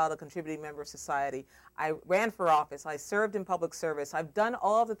that child a contributing member of society. I ran for office. I served in public service. I've done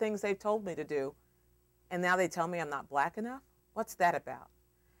all of the things they've told me to do. And now they tell me I'm not black enough? What's that about?"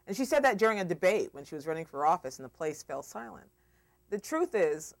 And she said that during a debate when she was running for office and the place fell silent. The truth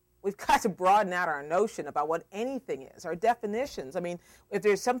is, we've got to broaden out our notion about what anything is, our definitions. I mean, if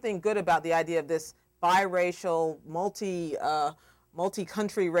there's something good about the idea of this biracial,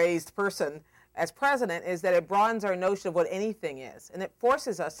 multi-country raised person as president is that it broadens our notion of what anything is. And it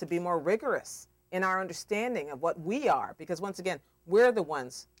forces us to be more rigorous in our understanding of what we are. Because once again, we're the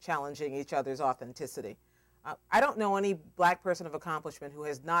ones challenging each other's authenticity. I don't know any black person of accomplishment who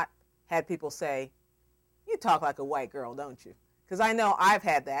has not had people say, "You talk like a white girl, don't you?" Because I know I've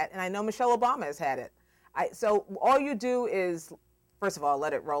had that, and I know Michelle Obama has had it. So all you do is, first of all,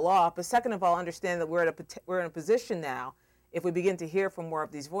 let it roll off. But second of all, understand that we're in a position now, if we begin to hear from more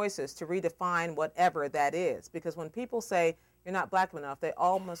of these voices, to redefine whatever that is. Because when people say you're not black enough, they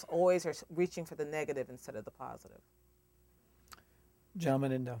almost always are reaching for the negative instead of the positive.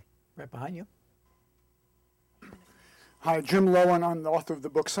 Gentleman right behind you. Hi, Jim Lowen. I'm the author of the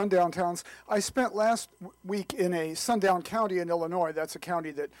book Sundown Towns. I spent last week in a sundown county in Illinois. That's a county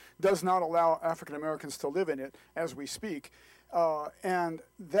that does not allow African Americans to live in it as we speak. And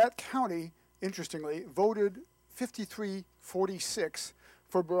that county, interestingly, voted 53-46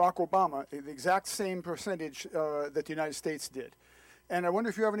 for Barack Obama, the exact same percentage that the United States did. And I wonder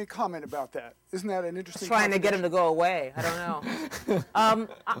if you have any comment about that. Isn't that an interesting? Trying to get him to go away. I don't know. I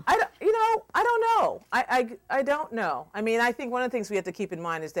don't know. I don't know. I mean, I think one of the things we have to keep in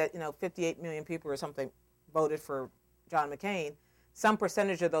mind is that 58 million people or something voted for John McCain. Some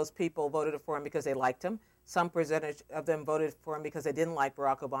percentage of those people voted for him because they liked him. Some percentage of them voted for him because they didn't like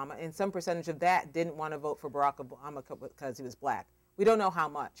Barack Obama, and some percentage of that didn't want to vote for Barack Obama because he was black. We don't know how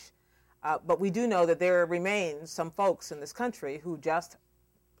much. But we do know that there remains some folks in this country who just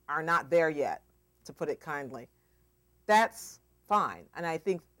are not there yet, to put it kindly. That's fine, and I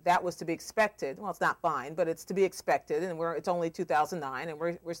think that was to be expected. Well, it's not fine, but it's to be expected, and it's only 2009, and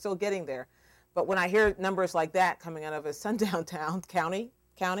we're still getting there. But when I hear numbers like that coming out of a sundown town county,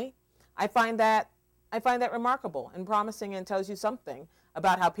 I find that remarkable and promising, and tells you something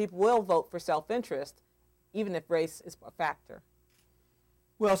about how people will vote for self-interest, even if race is a factor.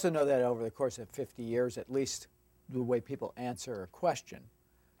 We also know that over the course of 50 years, at least the way people answer a question,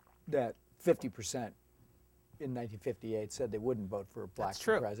 that 50% in 1958 said they wouldn't vote for a black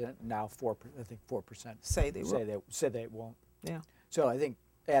president. Now, I think 4% say they won't. Yeah. So I think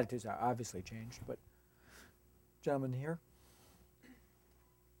attitudes are obviously changed. But gentleman here.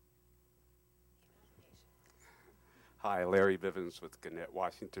 Hi, Larry Bivens with Gannett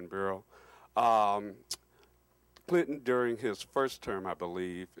Washington Bureau. Clinton, during his first term, I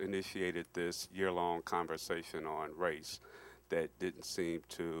believe, initiated this year-long conversation on race that didn't seem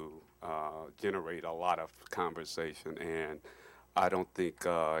to generate a lot of conversation, and I don't think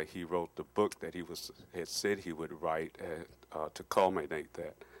he wrote the book that he had said he would write to culminate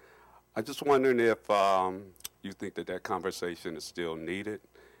that. I'm just wondering if you think that conversation is still needed,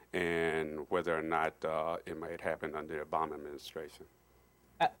 and whether or not it might happen under the Obama administration.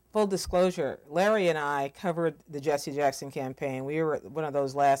 Full disclosure, Larry and I covered the Jesse Jackson campaign. We were one of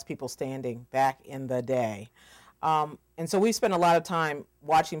those last people standing back in the day. And so we spent a lot of time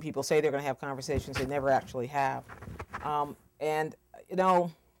watching people say they're going to have conversations they never actually have. And, you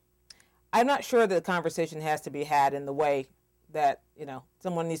know, I'm not sure that the conversation has to be had in the way that, you know,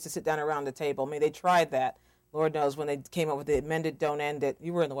 someone needs to sit down around the table. I mean, they tried that. Lord knows when they came up with the amended Don't End It.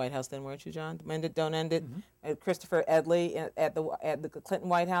 You were in the White House then, weren't you, John? Amended Don't End It. Mm-hmm. Christopher Edley at the Clinton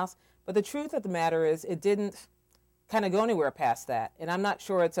White House. But the truth of the matter is it didn't kind of go anywhere past that. And I'm not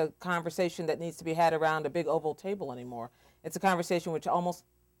sure it's a conversation that needs to be had around a big oval table anymore. It's a conversation which almost,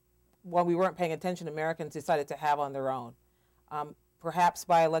 while we weren't paying attention, Americans decided to have on their own. Perhaps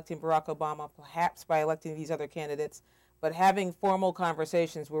by electing Barack Obama, perhaps by electing these other candidates, but having formal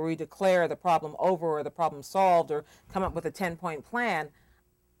conversations where we declare the problem over or the problem solved or come up with a 10-point plan,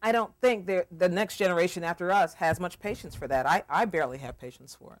 I don't think the next generation after us has much patience for that. I barely have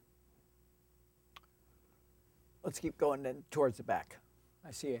patience for it. Let's keep going then towards the back. I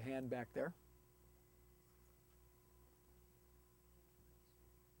see a hand back there.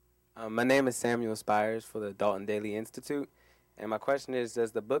 My name is Samuel Spires for the Dalton Daily Institute. And my question is,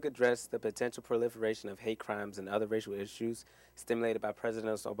 does the book address the potential proliferation of hate crimes and other racial issues stimulated by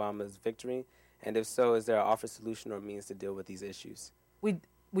President Obama's victory? And if so, is there an offered solution or means to deal with these issues? We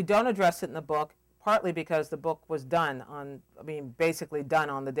don't address it in the book, partly because the book was basically done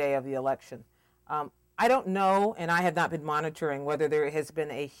on the day of the election. I don't know, and I have not been monitoring whether there has been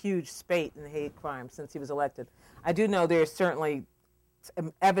a huge spate in hate crimes since he was elected. I do know there's certainly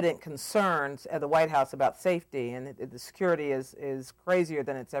evident concerns at the White House about safety, and the security is crazier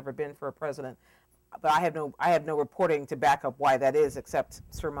than it's ever been for a president. But I have no reporting to back up why that is, except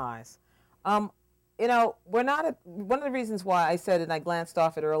surmise. You know, we're not one of the reasons why I said, and I glanced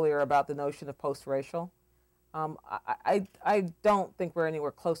off it earlier about the notion of post-racial. I don't think we're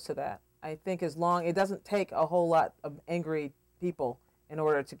anywhere close to that. I think it doesn't take a whole lot of angry people in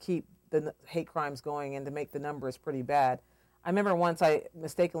order to keep the hate crimes going and to make the numbers pretty bad. I remember once I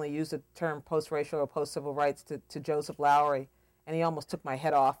mistakenly used the term post-racial or post-civil rights to Joseph Lowery, and he almost took my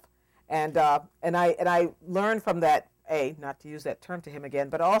head off. And I learned from that, not to use that term to him again,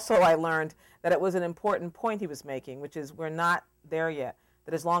 but also I learned that it was an important point he was making, which is we're not there yet.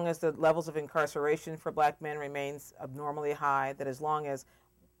 That as long as the levels of incarceration for black men remains abnormally high, that as long as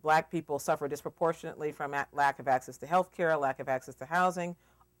black people suffer disproportionately from lack of access to health care, lack of access to housing,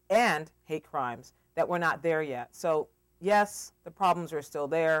 and hate crimes, that we're not there yet. So yes, the problems are still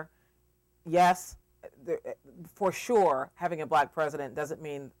there. Yes, for sure, having a black president doesn't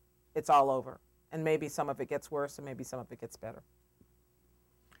mean it's all over. And maybe some of it gets worse and maybe some of it gets better.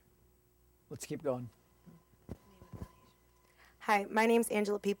 Let's keep going. Hi, my name's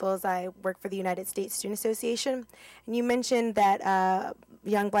Angela Peoples. I work for the United States Student Association. And you mentioned that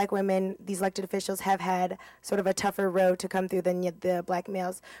young black women, these elected officials, have had sort of a tougher road to come through than the black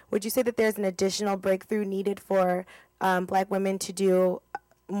males. Would you say that there's an additional breakthrough needed for black women to do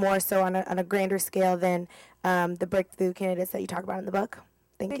more so on a grander scale than the breakthrough candidates that you talk about in the book?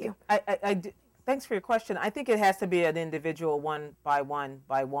 Thank you. Thanks for your question. I think it has to be an individual one by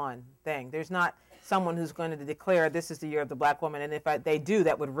one thing. There's not someone who's going to declare this is the year of the black woman, and if they do,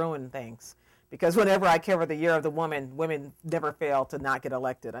 that would ruin things. Because whenever I cover the year of the woman, women never fail to not get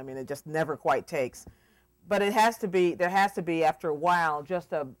elected. I mean, it just never quite takes. But there has to be after a while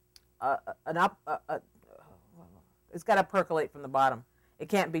just it's got to percolate from the bottom. It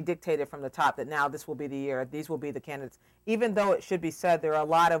can't be dictated from the top that now this will be the year, these will be the candidates. Even though it should be said there are a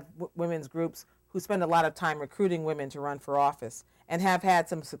lot of women's groups who spend a lot of time recruiting women to run for office and have had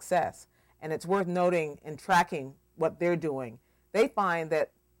some success. And it's worth noting and tracking what they're doing. They find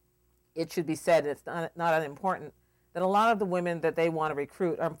that it should be said, and it's not unimportant, that a lot of the women that they want to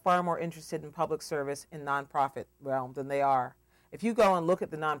recruit are far more interested in public service in nonprofit realm than they are. If you go and look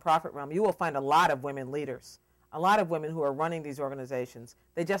at the nonprofit realm, you will find a lot of women leaders, a lot of women who are running these organizations.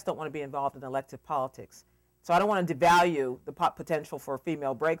 They just don't want to be involved in elective politics. So I don't want to devalue the potential for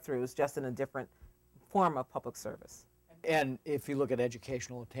female breakthroughs, just in a different form of public service. And if you look at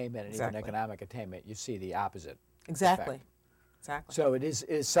educational attainment and Exactly. even economic attainment, you see the opposite. Exactly. effect. Exactly. So it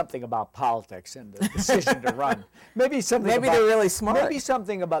is something about politics and the decision to run. Maybe something. Maybe about, they're really smart. Maybe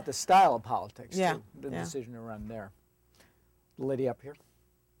something about the style of politics. Yeah, Too, the yeah. decision to run there. The lady up here.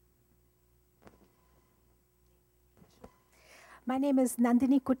 My name is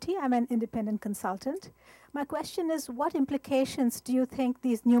Nandini Kuti. I'm an independent consultant. My question is, what implications do you think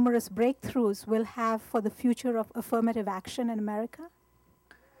these numerous breakthroughs will have for the future of affirmative action in America?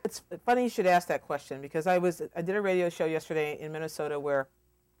 It's funny you should ask that question, because I did a radio show yesterday in Minnesota where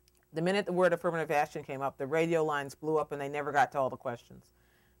the minute the word affirmative action came up, the radio lines blew up and they never got to all the questions.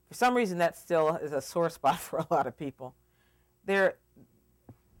 For some reason, that still is a sore spot for a lot of people. What's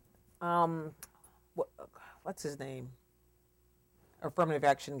his name? Affirmative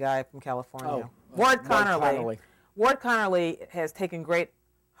action guy from California. Ward Connerly. Ward Connerly has taken great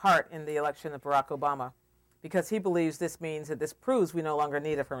heart in the election of Barack Obama, because he believes this means that this proves we no longer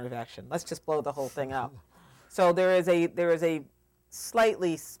need affirmative action. Let's just blow the whole thing up. So there is a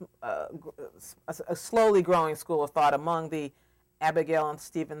slightly a slowly growing school of thought among the Abigail and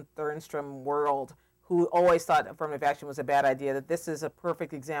Stephen Thernstrom world, who always thought affirmative action was a bad idea, that this is a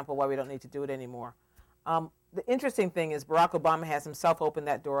perfect example why we don't need to do it anymore. The interesting thing is Barack Obama has himself opened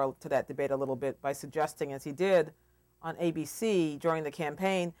that door to that debate a little bit by suggesting, as he did on ABC during the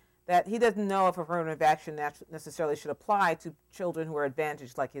campaign, that he doesn't know if affirmative action necessarily should apply to children who are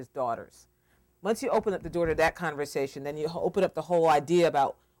advantaged like his daughters. Once you open up the door to that conversation, then you open up the whole idea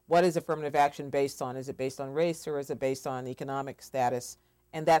about what is affirmative action based on. Is it based on race, or is it based on economic status?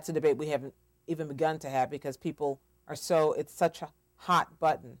 And that's a debate we haven't even begun to have, because people are it's such a hot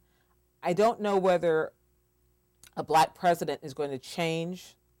button. I don't know whether a black president is going to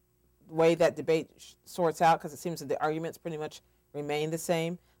change the way that debate sorts out, because it seems that the arguments pretty much remain the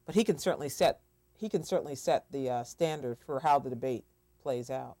same. But he can certainly set the standard for how the debate plays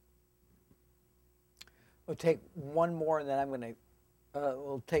out. We'll take one more, and then I'm going to.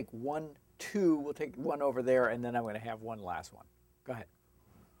 We'll take two. We'll take one over there, and then I'm going to have one last one. Go ahead.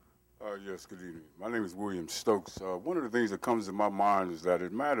 Yes, good evening. My name is William Stokes. One of the things that comes to my mind is that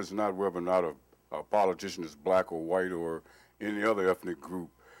it matters not whether or not a politician is black or white or any other ethnic group.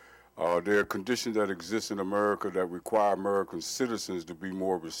 There are conditions that exist in America that require American citizens to be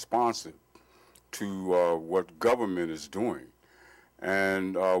more responsive to what government is doing.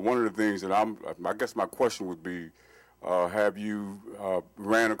 And one of the things that I guess my question would be, have you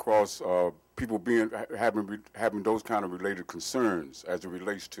ran across people having those kind of related concerns as it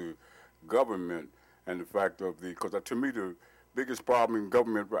relates to government and the fact of because to me the biggest problem in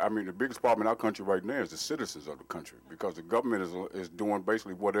government, the biggest problem in our country right now is the citizens of the country, because the government is doing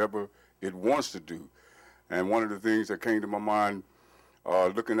basically whatever it wants to do. And one of the things that came to my mind,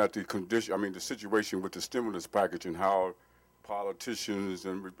 looking at the the situation with the stimulus package and how politicians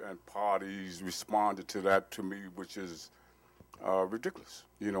and parties responded to that, to me, which is ridiculous.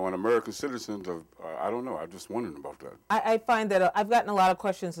 And American citizens, I don't know, I'm just wondering about that. I find that I've gotten a lot of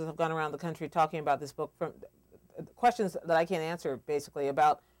questions as I've gone around the country talking about this book, from questions that I can't answer, basically,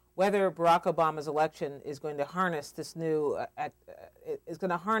 about whether Barack Obama's election is going to harness this new, is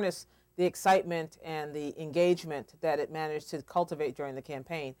going to harness the excitement and the engagement that it managed to cultivate during the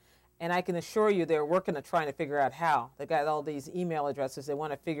campaign. And I can assure you they're working at trying to figure out how. They've got all these email addresses. They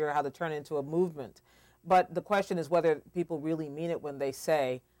want to figure out how to turn it into a movement. But the question is whether people really mean it when they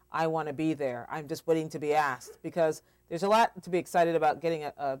say, I want to be there. I'm just waiting to be asked. Because there's a lot to be excited about getting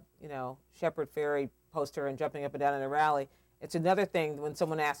a Shepherd Ferry poster and jumping up and down in a rally. It's another thing when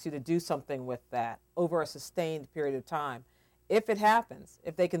someone asks you to do something with that over a sustained period of time. If it happens,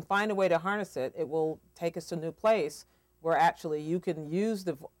 if they can find a way to harness it, it will take us to a new place where actually you can use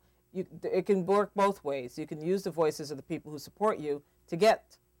it can work both ways. You can use the voices of the people who support you to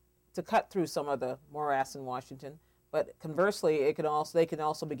cut through some of the morass in Washington, but conversely, they can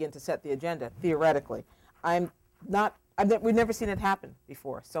also begin to set the agenda, theoretically. We've never seen it happen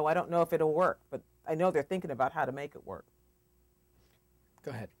before, so I don't know if it'll work, but I know they're thinking about how to make it work.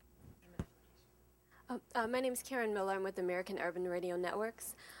 Go ahead. My name is Karen Miller. I'm with American Urban Radio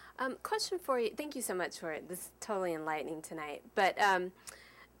Networks. Question for you. Thank you so much for it. This is totally enlightening tonight. But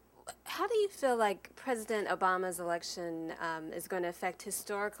how do you feel like President Obama's election is going to affect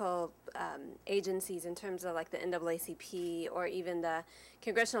historical agencies in terms of like the NAACP or even the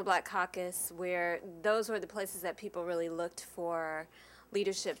Congressional Black Caucus, where those were the places that people really looked for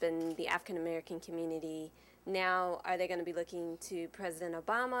leadership in the African American community? Now, are they going to be looking to President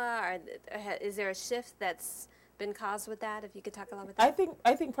Obama? Is there a shift that's been caused with that? If you could talk a lot about that.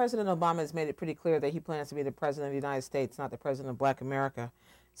 I think President Obama has made it pretty clear that he plans to be the president of the United States, not the president of Black America.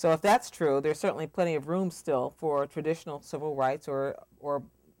 So if that's true, there's certainly plenty of room still for traditional civil rights or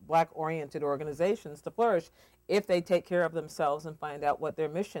Black-oriented organizations to flourish if they take care of themselves and find out what their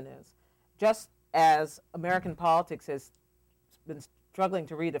mission is. Just as American politics has been struggling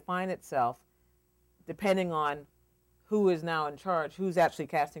to redefine itself, depending on who is now in charge, who's actually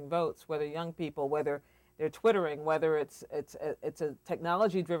casting votes, whether young people, whether they're twittering, whether it's a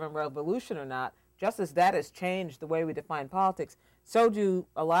technology-driven revolution or not, just as that has changed the way we define politics, so do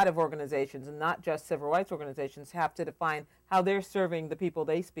a lot of organizations, and not just civil rights organizations, have to define how they're serving the people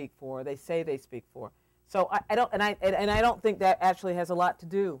they speak for, they say they speak for. So I don't think that actually has a lot to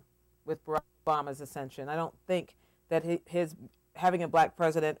do with Barack Obama's ascension. I don't think that his having a black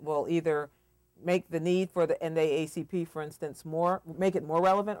president will either make the need for the NAACP, for instance, make it more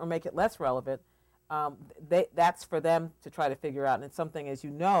relevant or make it less relevant. That's for them to try to figure out, and it's something, as you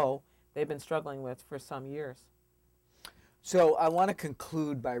know, they've been struggling with for some years. So I want to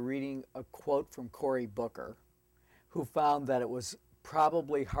conclude by reading a quote from Cory Booker, who found that it was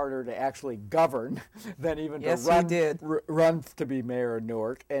probably harder to actually govern than even to run to be mayor of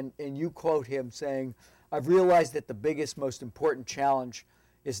Newark. And you quote him saying, "I've realized that the biggest, most important challenge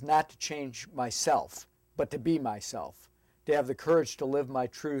is not to change myself, but to be myself, to have the courage to live my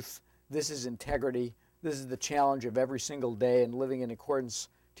truth. This is integrity. This is the challenge of every single day, and living in accordance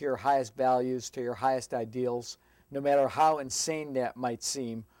to your highest values, to your highest ideals, no matter how insane that might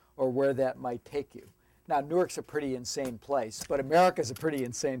seem or where that might take you." Now, Newark's a pretty insane place, but America's a pretty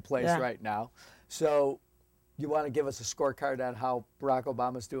insane place right now. So you want to give us a scorecard on how Barack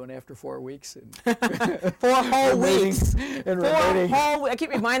Obama's doing after 4 weeks? 4 whole weeks. I keep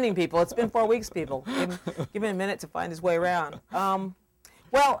reminding people, it's been 4 weeks, people. Give him a minute to find his way around.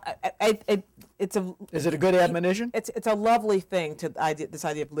 Well, is it a good admonition? It's a lovely thing, this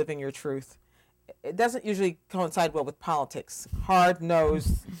idea of living your truth. It doesn't usually coincide well with politics.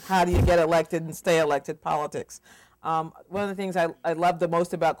 Hard-nosed, how do you get elected and stay elected politics. One of the things I love the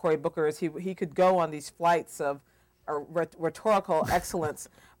most about Cory Booker is he could go on these flights of rhetorical excellence,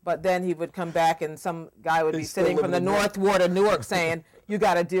 but then he would come back and some guy would be sitting from the North Ward of Newark saying, "You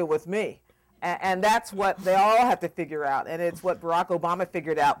got to deal with me." And that's what they all have to figure out. And it's what Barack Obama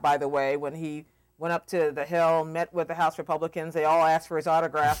figured out, by the way, when he went up to the Hill, met with the House Republicans. They all asked for his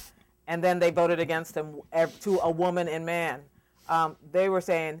autograph, and then they voted against him to a woman and man. They were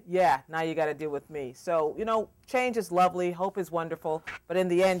saying, yeah, now you got to deal with me. So, change is lovely, hope is wonderful, but in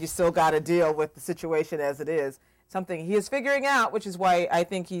the end, you still got to deal with the situation as it is. Something he is figuring out, which is why I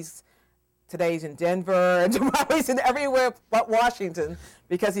think today he's in Denver, and tomorrow he's in everywhere but Washington,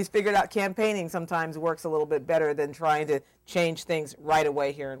 because he's figured out campaigning sometimes works a little bit better than trying to change things right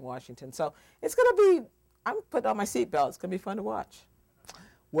away here in Washington. So it's going to be, I'm putting on my seatbelt. It's going to be fun to watch.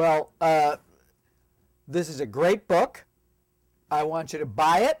 Well, this is a great book. I want you to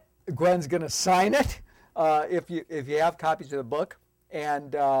buy it. Gwen's going to sign it if you have copies of the book.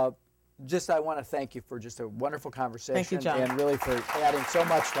 And I want to thank you for just a wonderful conversation. Thank you, John. And really for adding so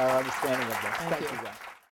much to our understanding of this. Thank you, Gwen.